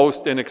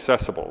almost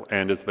inaccessible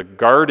and is the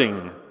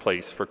guarding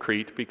place for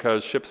Crete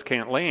because ships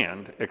can't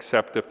land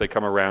except if they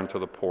come around to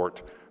the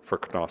port for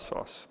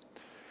Knossos.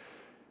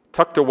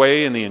 Tucked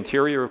away in the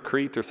interior of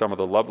Crete are some of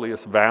the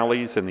loveliest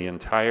valleys in the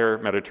entire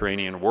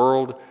Mediterranean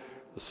world.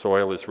 The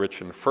soil is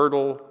rich and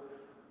fertile,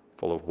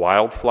 full of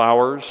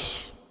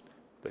wildflowers.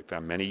 They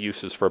found many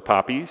uses for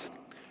poppies,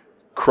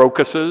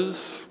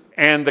 crocuses,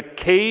 and the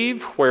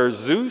cave where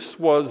Zeus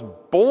was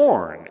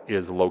born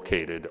is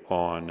located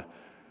on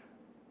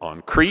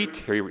Crete.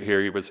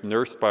 Here he was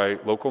nursed by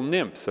local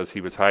nymphs as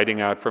he was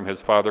hiding out from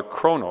his father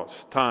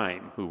Kronos,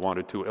 Time, who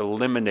wanted to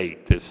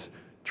eliminate this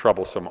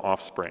troublesome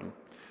offspring.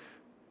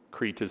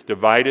 Crete is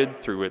divided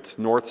through its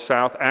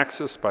north-south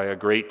axis by a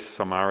great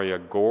Samaria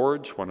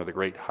gorge, one of the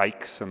great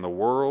hikes in the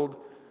world.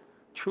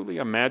 Truly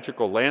a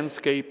magical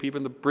landscape.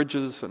 Even the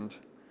bridges and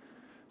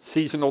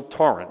seasonal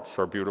torrents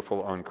are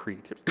beautiful on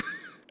Crete.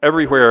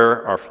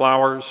 Everywhere are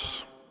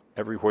flowers.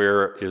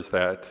 Everywhere is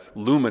that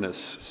luminous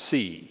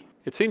sea.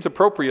 It seems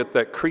appropriate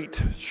that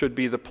Crete should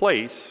be the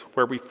place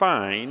where we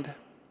find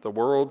the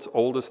world's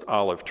oldest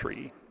olive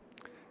tree.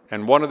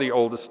 And one of the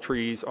oldest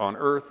trees on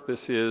earth,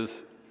 this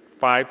is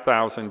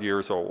 5,000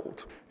 years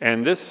old.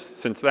 And this,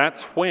 since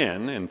that's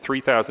when, in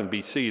 3000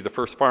 BC, the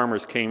first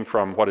farmers came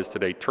from what is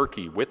today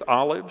Turkey with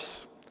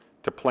olives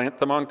to plant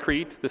them on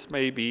Crete, this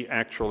may be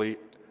actually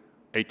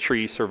a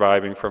tree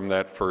surviving from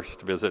that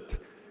first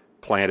visit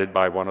planted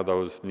by one of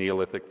those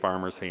Neolithic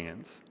farmers'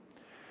 hands.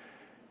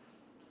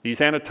 These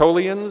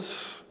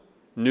Anatolians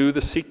knew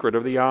the secret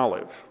of the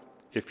olive.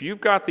 If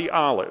you've got the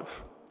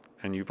olive,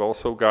 and you've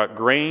also got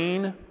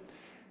grain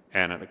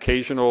and an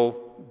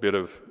occasional bit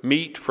of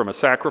meat from a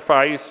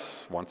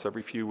sacrifice once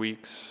every few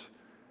weeks,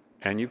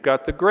 and you've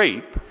got the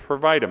grape for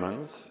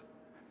vitamins,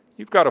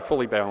 you've got a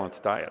fully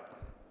balanced diet.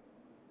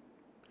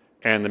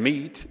 And the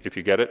meat, if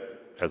you get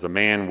it, as a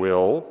man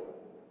will,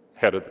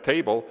 head of the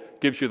table,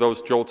 gives you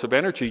those jolts of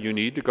energy you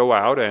need to go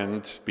out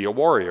and be a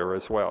warrior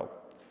as well.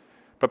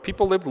 But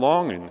people lived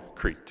long in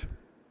Crete.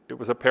 It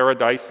was a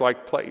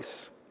paradise-like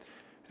place.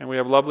 And we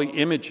have lovely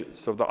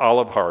images of the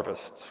olive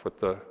harvests with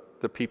the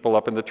people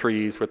up in the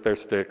trees with their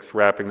sticks,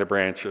 wrapping the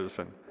branches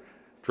and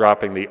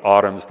dropping the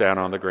autumns down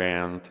on the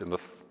ground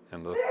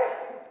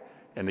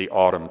in the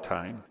autumn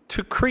time.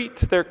 To Crete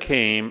there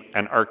came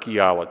an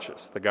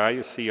archaeologist, the guy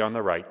you see on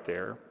the right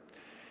there.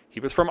 He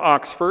was from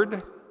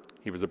Oxford.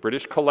 He was a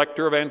British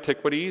collector of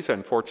antiquities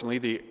and fortunately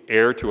the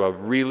heir to a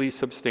really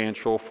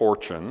substantial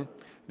fortune.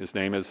 His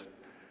name is,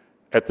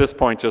 at this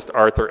point, just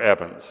Arthur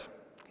Evans.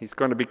 He's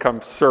going to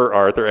become Sir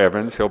Arthur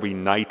Evans. He'll be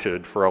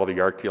knighted for all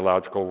the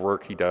archaeological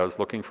work he does,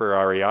 looking for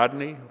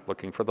Ariadne,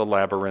 looking for the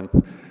labyrinth,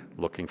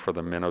 looking for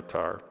the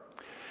Minotaur.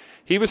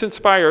 He was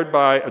inspired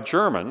by a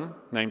German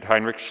named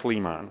Heinrich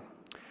Schliemann.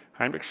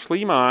 Heinrich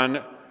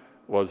Schliemann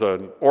was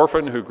an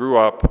orphan who grew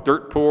up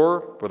dirt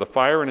poor with a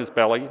fire in his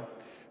belly.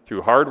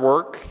 Through hard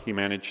work, he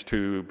managed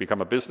to become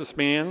a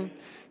businessman.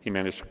 He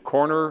managed to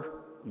corner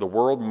the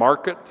world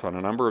market on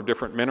a number of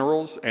different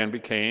minerals and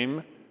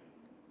became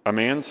a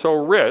man so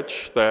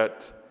rich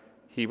that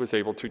he was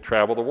able to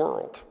travel the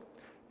world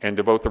and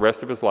devote the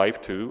rest of his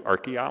life to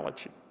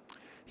archaeology.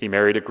 He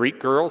married a Greek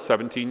girl,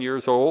 17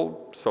 years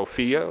old,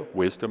 Sophia,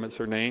 wisdom is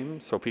her name,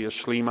 Sophia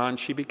Schliemann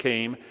she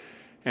became,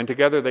 and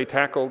together they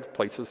tackled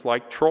places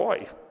like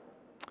Troy.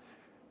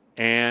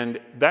 And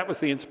that was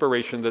the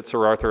inspiration that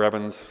Sir Arthur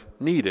Evans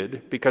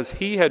needed because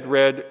he had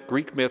read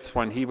Greek myths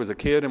when he was a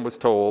kid and was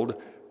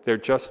told, they're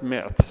just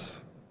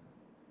myths.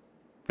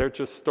 They're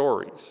just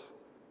stories.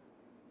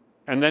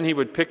 And then he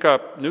would pick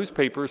up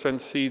newspapers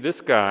and see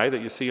this guy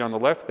that you see on the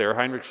left there,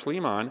 Heinrich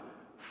Schliemann,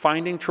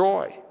 finding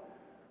Troy,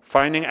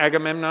 finding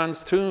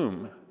Agamemnon's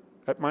tomb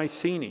at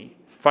Mycenae,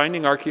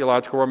 finding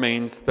archaeological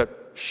remains that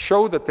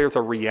show that there's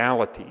a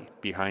reality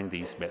behind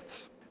these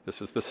myths.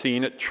 This is the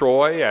scene at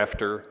Troy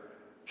after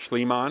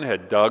Schliemann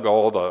had dug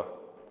all the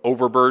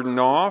overburden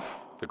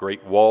off, the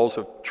great walls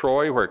of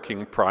Troy where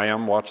King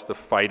Priam watched the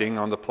fighting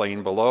on the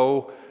plain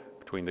below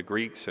between the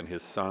Greeks and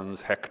his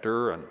sons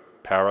Hector and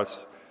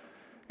Paris.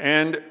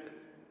 And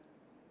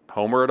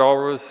Homer had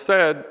always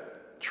said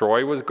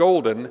Troy was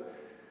golden.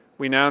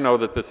 We now know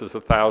that this is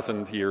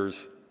 1,000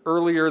 years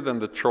earlier than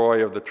the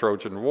Troy of the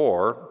Trojan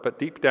War, but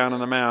deep down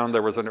in the mound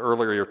there was an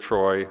earlier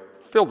Troy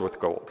filled with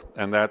gold.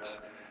 And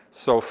that's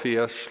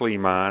Sophia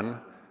Schliemann,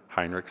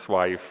 Heinrich's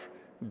wife,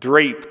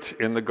 draped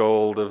in the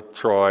gold of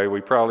Troy.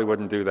 We probably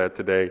wouldn't do that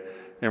today,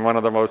 in one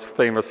of the most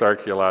famous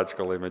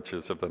archaeological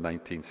images of the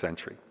 19th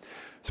century.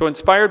 So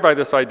inspired by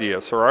this idea,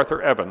 Sir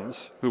Arthur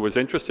Evans, who was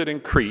interested in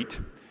Crete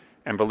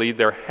and believed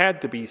there had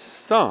to be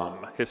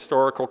some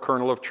historical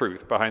kernel of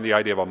truth behind the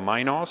idea of a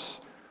Minos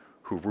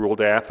who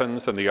ruled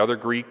Athens and the other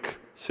Greek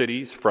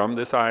cities from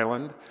this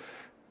island,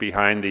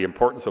 behind the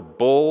importance of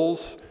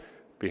bulls,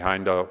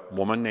 behind a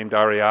woman named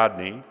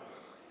Ariadne,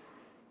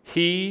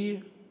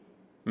 he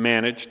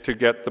managed to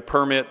get the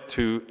permit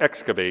to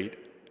excavate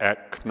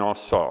at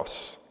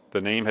Knossos.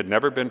 The name had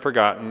never been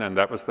forgotten, and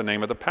that was the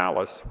name of the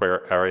palace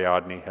where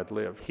Ariadne had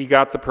lived. He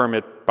got the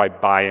permit by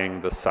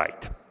buying the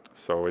site.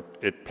 So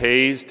it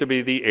pays to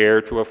be the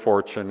heir to a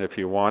fortune if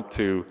you want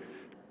to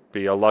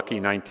be a lucky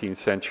 19th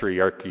century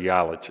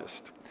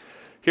archaeologist.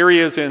 Here he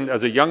is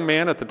as a young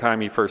man at the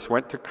time he first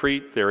went to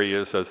Crete. There he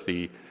is as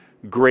the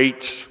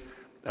great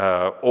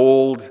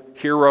old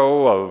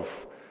hero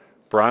of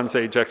Bronze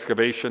Age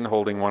excavation,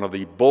 holding one of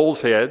the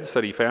bull's heads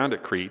that he found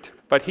at Crete.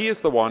 But he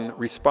is the one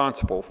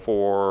responsible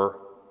for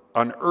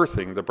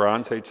unearthing the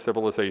Bronze Age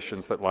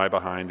civilizations that lie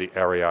behind the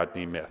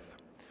Ariadne myth.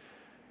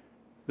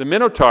 The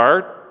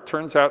Minotaur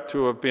turns out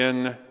to have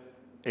been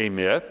a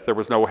myth. There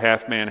was no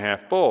half-man,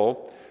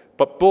 half-bull,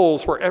 but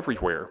bulls were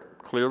everywhere.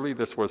 Clearly,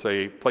 this was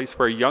a place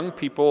where young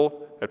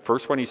people, at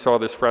first when he saw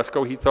this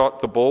fresco, he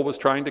thought the bull was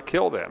trying to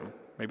kill them.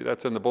 Maybe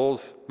that's in the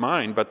bull's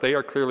mind, but they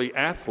are clearly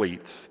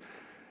athletes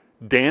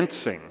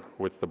dancing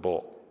with the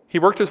bull. He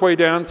worked his way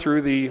down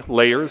through the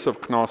layers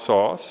of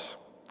Knossos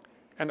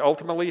and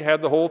ultimately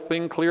had the whole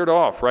thing cleared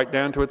off right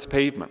down to its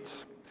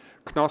pavements.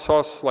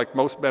 Knossos, like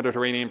most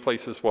Mediterranean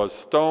places, was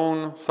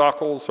stone,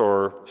 sockles,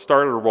 or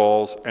starter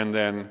walls, and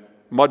then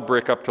mud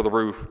brick up to the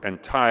roof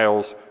and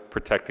tiles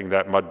protecting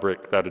that mud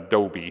brick, that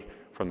adobe,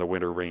 from the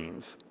winter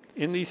rains.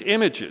 In these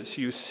images,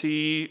 you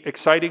see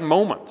exciting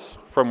moments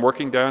from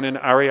working down in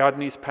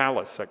Ariadne's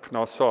palace at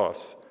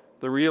Knossos,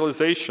 the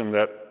realization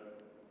that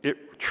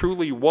it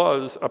truly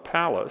was a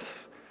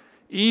palace,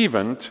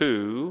 even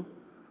to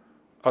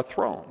a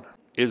throne.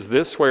 Is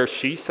this where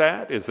she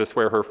sat? Is this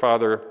where her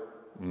father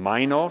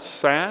Minos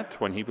sat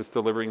when he was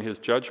delivering his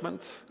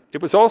judgments.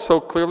 It was also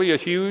clearly a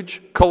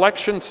huge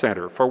collection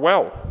center for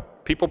wealth.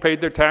 People paid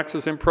their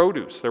taxes in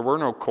produce. There were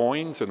no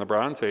coins in the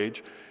Bronze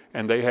Age,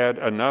 and they had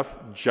enough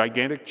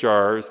gigantic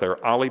jars.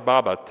 They're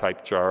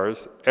Alibaba-type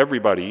jars.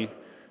 Anybody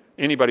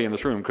in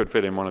this room could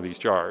fit in one of these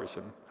jars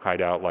and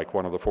hide out like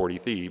one of the 40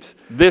 thieves.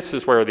 This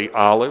is where the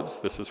olives,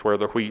 this is where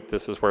the wheat,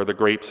 this is where the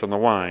grapes and the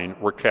wine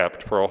were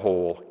kept for a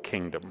whole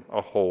kingdom,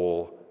 a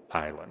whole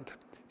island,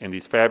 in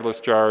these fabulous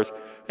jars.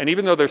 And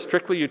even though they're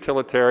strictly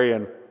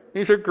utilitarian,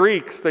 these are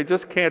Greeks. They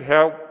just can't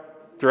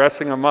help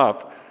dressing them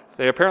up.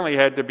 They apparently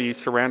had to be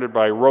surrounded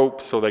by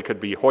ropes so they could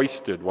be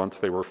hoisted once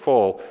they were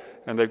full,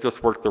 and they've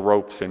just worked the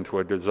ropes into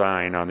a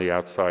design on the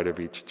outside of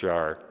each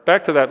jar.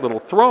 Back to that little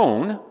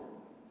throne,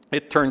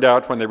 it turned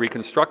out when they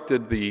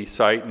reconstructed the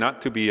site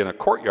not to be in a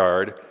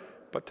courtyard,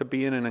 but to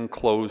be in an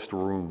enclosed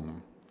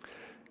room.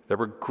 There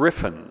were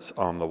griffins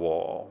on the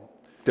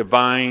wall,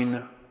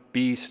 divine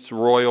beasts,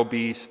 royal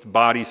beasts,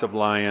 bodies of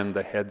lion,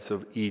 the heads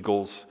of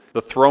eagles.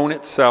 The throne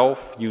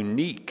itself,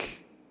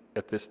 unique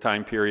at this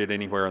time period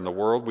anywhere in the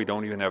world. We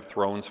don't even have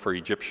thrones for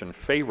Egyptian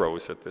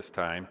pharaohs at this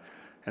time.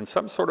 And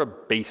some sort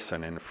of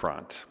basin in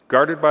front.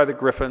 Guarded by the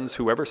griffins,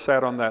 whoever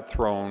sat on that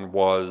throne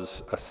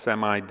was a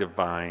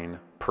semi-divine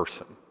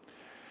person.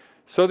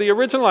 So the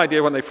original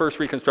idea when they first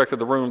reconstructed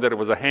the room that it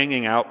was a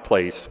hanging out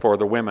place for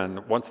the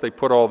women, once they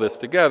put all this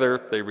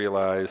together, they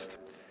realized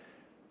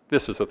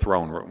this is a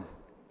throne room.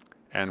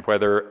 And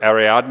whether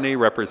Ariadne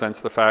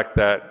represents the fact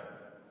that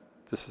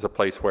this is a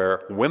place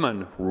where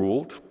women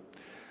ruled,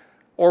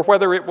 or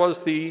whether it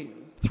was the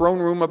throne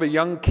room of a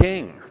young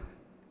king,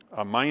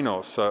 a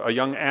Minos, a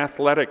young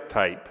athletic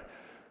type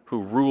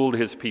who ruled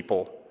his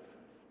people,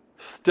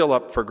 still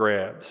up for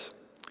grabs.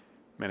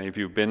 Many of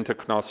you have been to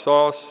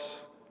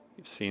Knossos.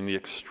 You've seen the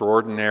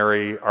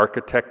extraordinary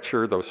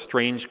architecture, those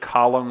strange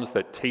columns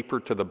that taper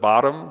to the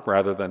bottom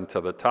rather than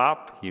to the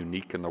top,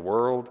 unique in the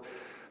world.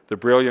 The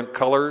brilliant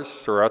colors,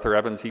 Sir Arthur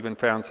Evans even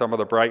found some of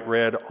the bright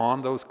red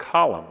on those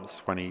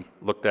columns when he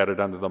looked at it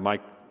under the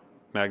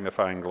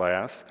magnifying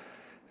glass.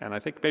 And I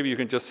think maybe you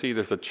can just see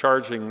there's a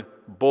charging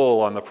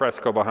bull on the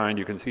fresco behind.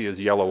 You can see his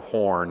yellow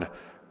horn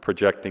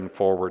projecting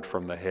forward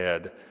from the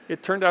head.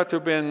 It turned out to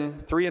have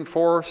been 3 and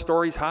 4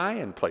 stories high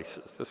in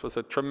places. This was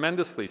a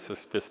tremendously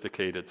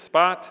sophisticated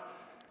spot,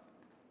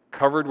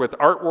 covered with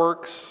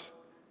artworks,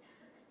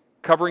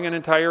 covering an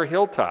entire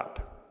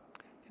hilltop.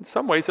 In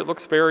some ways, it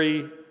looks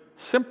very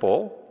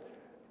simple,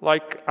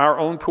 like our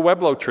own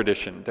Pueblo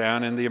tradition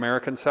down in the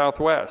American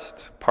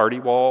Southwest. Party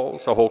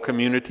walls, a whole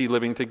community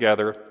living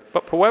together.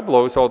 But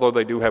Pueblos, although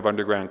they do have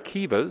underground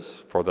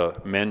kivas for the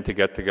men to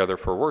get together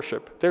for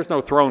worship, there's no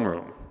throne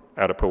room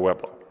at a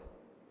Pueblo.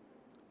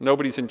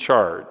 Nobody's in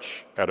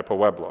charge at a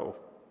Pueblo,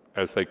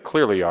 as they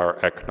clearly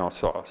are at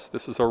Knossos.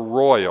 This is a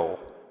royal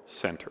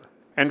center.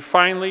 And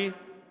finally,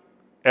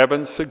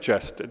 Evans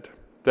suggested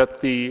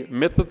that the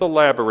myth of the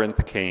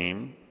labyrinth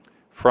came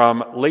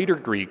from later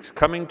Greeks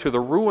coming to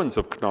the ruins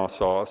of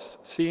Knossos,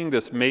 seeing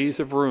this maze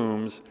of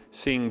rooms,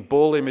 seeing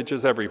bull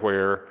images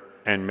everywhere,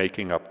 and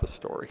making up the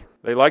story.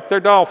 They liked their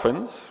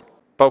dolphins,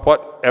 but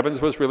what Evans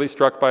was really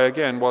struck by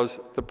again was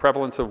the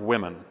prevalence of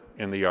women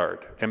in the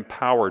art,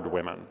 empowered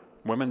women,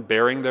 women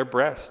bearing their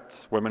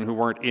breasts, women who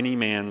weren't any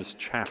man's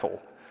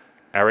chattel.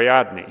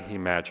 Ariadne, he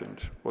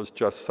imagined, was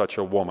just such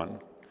a woman.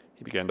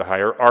 He began to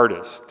hire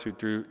artists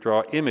to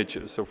draw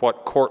images of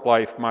what court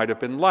life might have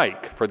been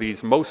like for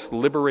these most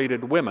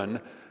liberated women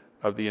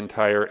of the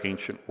entire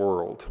ancient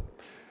world.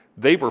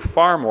 They were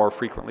far more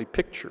frequently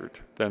pictured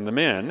than the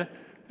men,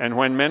 and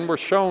when men were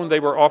shown, they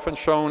were often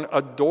shown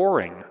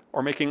adoring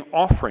or making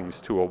offerings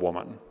to a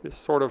woman. This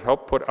sort of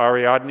helped put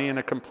Ariadne in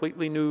a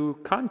completely new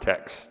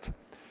context.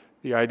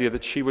 The idea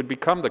that she would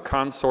become the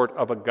consort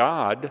of a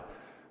god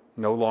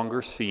no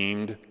longer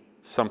seemed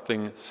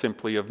something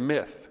simply of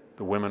myth.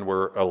 The women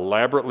were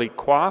elaborately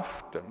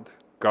coiffed and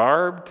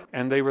garbed,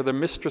 and they were the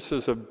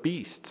mistresses of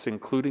beasts,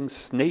 including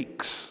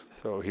snakes.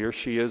 So here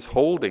she is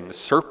holding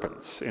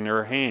serpents in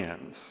her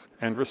hands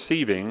and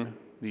receiving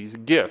these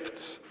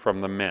gifts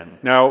from the men.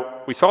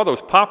 Now, we saw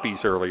those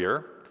poppies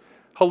earlier.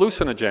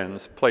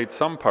 Hallucinogens played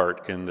some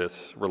part in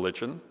this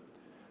religion.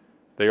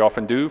 They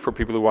often do for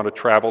people who want to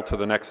travel to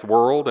the next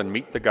world and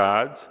meet the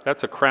gods.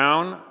 That's a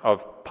crown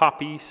of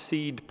poppy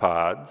seed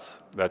pods.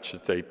 That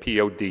should say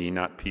P-O-D,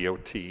 not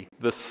P-O-T.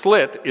 The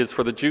slit is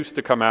for the juice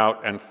to come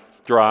out and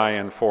dry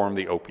and form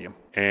the opium.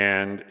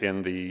 And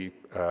in the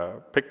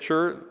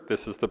picture,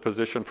 this is the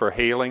position for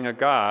hailing a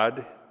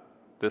god.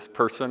 This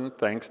person,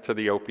 thanks to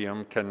the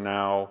opium, can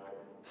now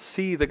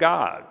see the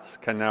gods,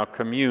 can now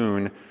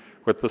commune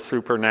with the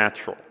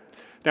supernatural.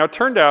 Now, it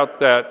turned out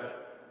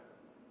that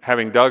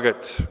having dug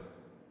it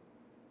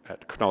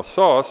at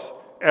Knossos,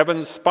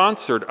 Evans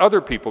sponsored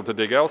other people to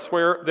dig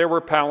elsewhere. There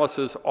were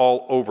palaces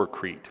all over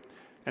Crete.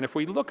 And if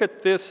we look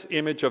at this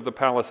image of the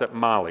palace at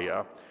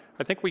Malia,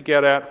 I think we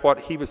get at what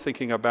he was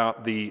thinking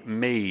about the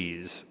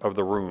maze of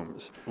the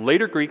rooms.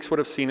 Later Greeks would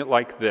have seen it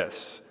like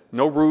this.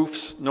 No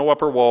roofs, no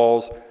upper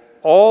walls,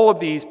 all of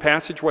these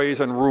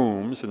passageways and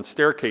rooms and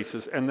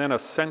staircases, and then a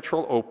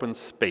central open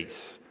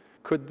space.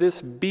 Could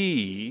this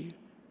be,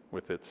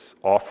 with its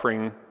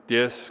offering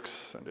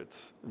discs and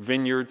its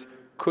vineyards,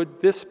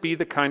 could this be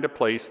the kind of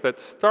place that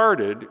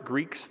started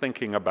Greeks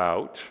thinking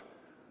about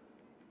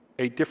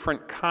a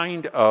different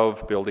kind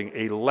of building,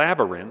 a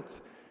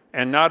labyrinth,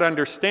 and not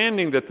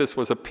understanding that this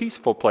was a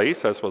peaceful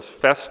place, as was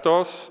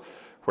Festos,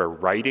 where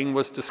writing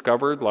was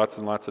discovered, lots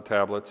and lots of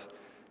tablets,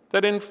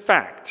 that in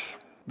fact,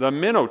 the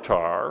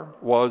Minotaur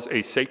was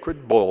a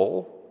sacred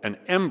bull, an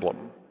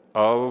emblem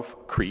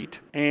of Crete,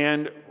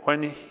 and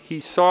when he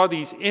saw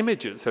these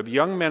images of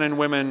young men and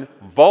women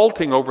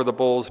vaulting over the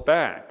bull's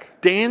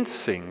back,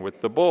 dancing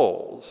with the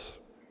bulls,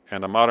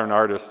 and a modern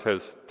artist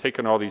has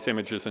taken all these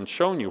images and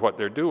shown you what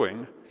they're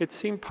doing, it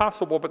seemed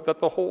possible, but that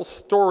the whole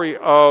story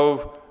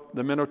of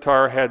the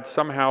Minotaur had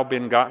somehow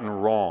been gotten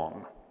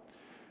wrong.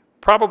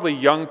 Probably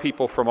young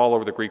people from all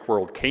over the Greek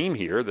world came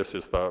here. This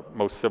is the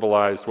most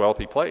civilized,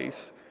 wealthy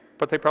place,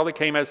 but they probably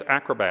came as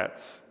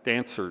acrobats,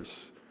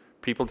 dancers,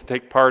 people to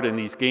take part in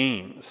these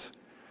games.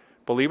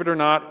 Believe it or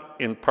not,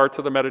 in parts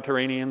of the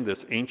Mediterranean,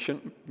 this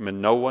ancient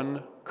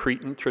Minoan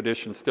Cretan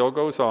tradition still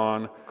goes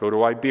on. Go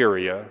to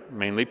Iberia,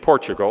 mainly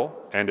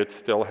Portugal, and it's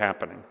still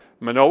happening.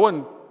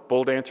 Minoan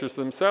bull dancers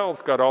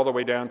themselves got all the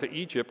way down to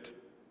Egypt.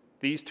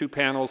 These two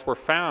panels were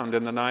found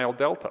in the Nile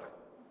Delta.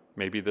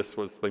 Maybe this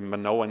was the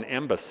Minoan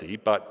embassy,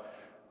 but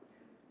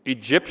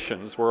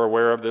Egyptians were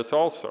aware of this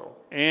also.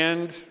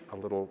 And a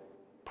little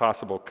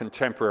possible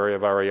contemporary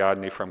of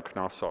Ariadne from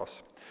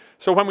Knossos.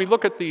 So when we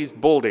look at these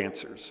bull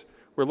dancers,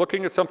 we're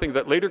looking at something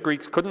that later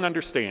Greeks couldn't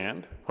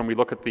understand. When we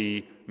look at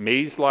the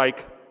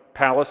maze-like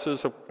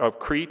palaces of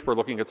Crete, we're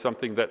looking at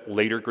something that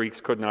later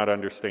Greeks could not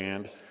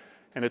understand.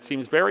 And it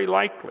seems very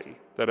likely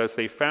that as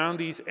they found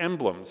these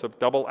emblems of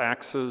double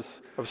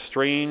axes, of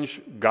strange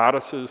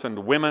goddesses and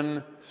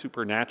women,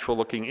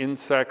 supernatural-looking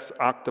insects,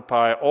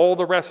 octopi, all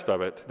the rest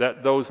of it,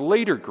 that those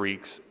later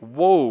Greeks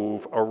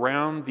wove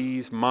around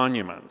these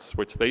monuments,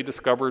 which they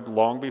discovered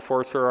long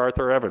before Sir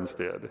Arthur Evans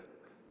did,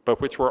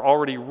 but which were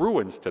already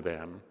ruins to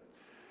them.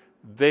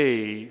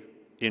 They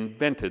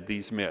invented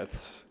these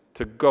myths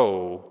to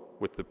go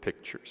with the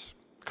pictures.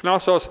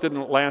 Knossos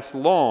didn't last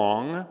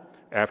long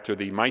after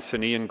the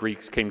Mycenaean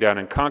Greeks came down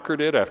and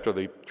conquered it after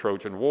the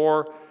Trojan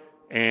War,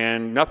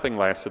 and nothing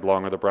lasted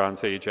long in the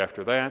Bronze Age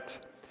after that.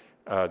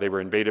 They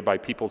were invaded by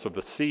peoples of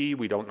the sea.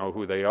 We don't know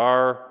who they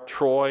are.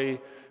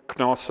 Troy,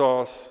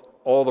 Knossos,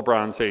 all the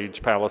Bronze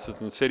Age palaces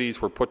and cities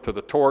were put to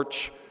the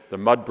torch. The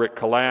mud brick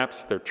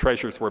collapsed, their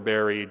treasures were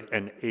buried,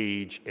 and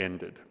age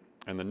ended.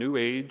 And the new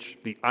age,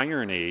 the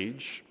Iron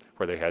Age,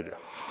 where they had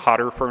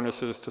hotter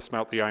furnaces to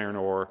smelt the iron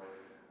ore,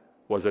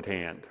 was at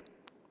hand.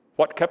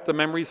 What kept the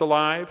memories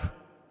alive?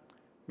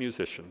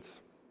 Musicians,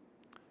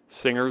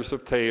 singers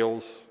of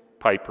tales,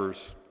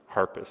 pipers,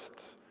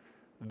 harpists.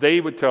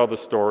 They would tell the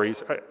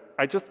stories.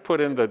 I just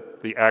put in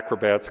the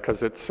acrobats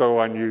because it's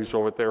so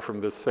unusual that they're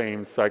from the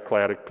same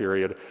Cycladic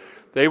period.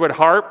 They would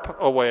harp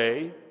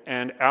away,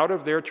 and out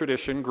of their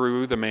tradition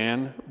grew the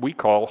man we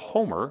call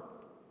Homer,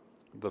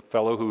 the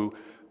fellow who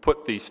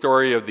put the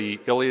story of the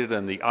Iliad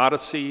and the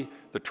Odyssey,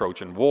 the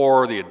Trojan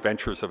War, the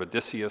adventures of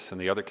Odysseus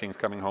and the other kings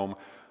coming home,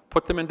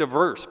 put them into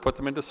verse, put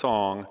them into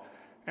song,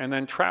 and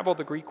then traveled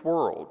the Greek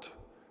world,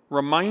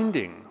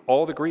 reminding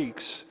all the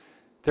Greeks,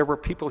 there were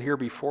people here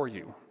before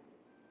you.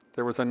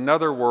 There was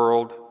another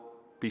world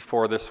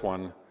before this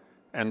one,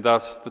 and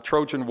thus the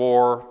Trojan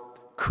War,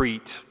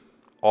 Crete,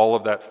 all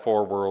of that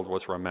foreworld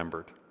was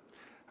remembered.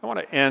 I want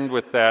to end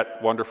with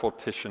that wonderful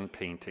Titian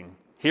painting.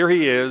 Here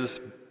he is,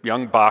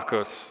 young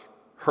Bacchus,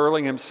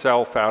 hurling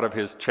himself out of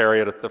his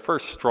chariot at the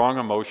first strong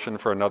emotion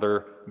for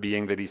another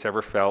being that he's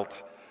ever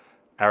felt,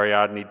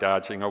 Ariadne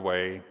dodging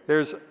away.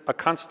 There's a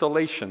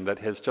constellation that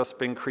has just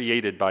been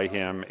created by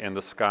him in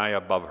the sky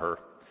above her.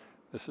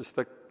 This is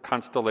the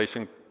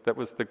constellation that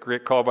was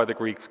called by the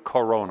Greeks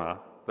corona,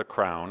 the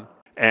crown.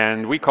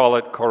 And we call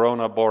it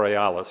corona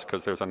borealis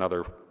because there's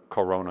another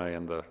corona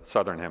in the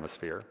southern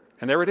hemisphere.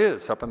 And there it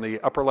is, up in the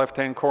upper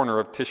left-hand corner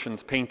of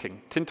Titian's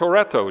painting.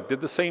 Tintoretto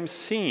did the same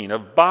scene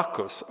of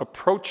Bacchus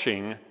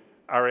approaching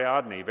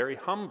Ariadne very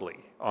humbly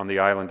on the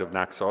island of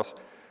Naxos,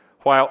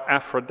 while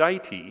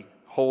Aphrodite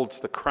holds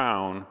the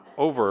crown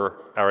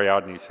over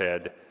Ariadne's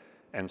head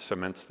and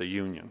cements the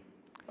union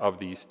of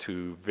these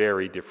two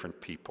very different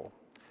people.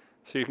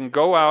 So you can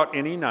go out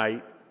any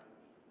night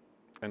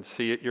and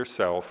see it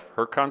yourself.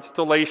 Her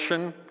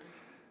constellation,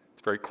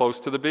 it's very close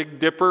to the Big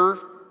Dipper,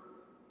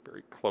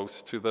 very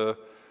close to the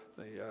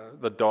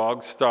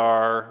dog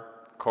star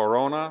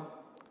Corona,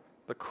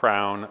 the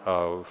crown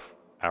of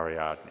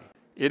Ariadne.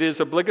 It is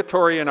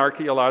obligatory in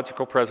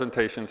archaeological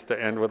presentations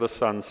to end with a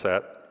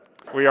sunset.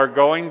 We are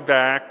going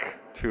back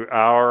to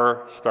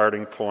our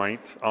starting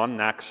point on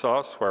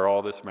Naxos, where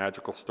all this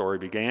magical story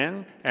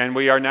began, and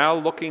we are now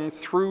looking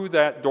through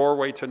that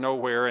doorway to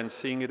nowhere and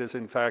seeing it as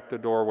in fact a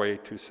doorway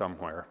to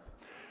somewhere.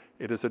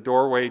 It is a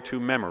doorway to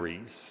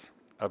memories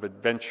of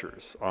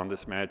adventures on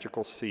this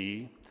magical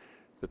sea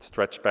that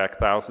stretch back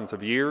thousands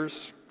of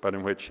years, but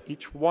in which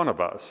each one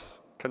of us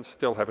can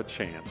still have a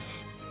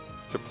chance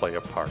to play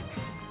a part.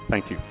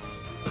 Thank you.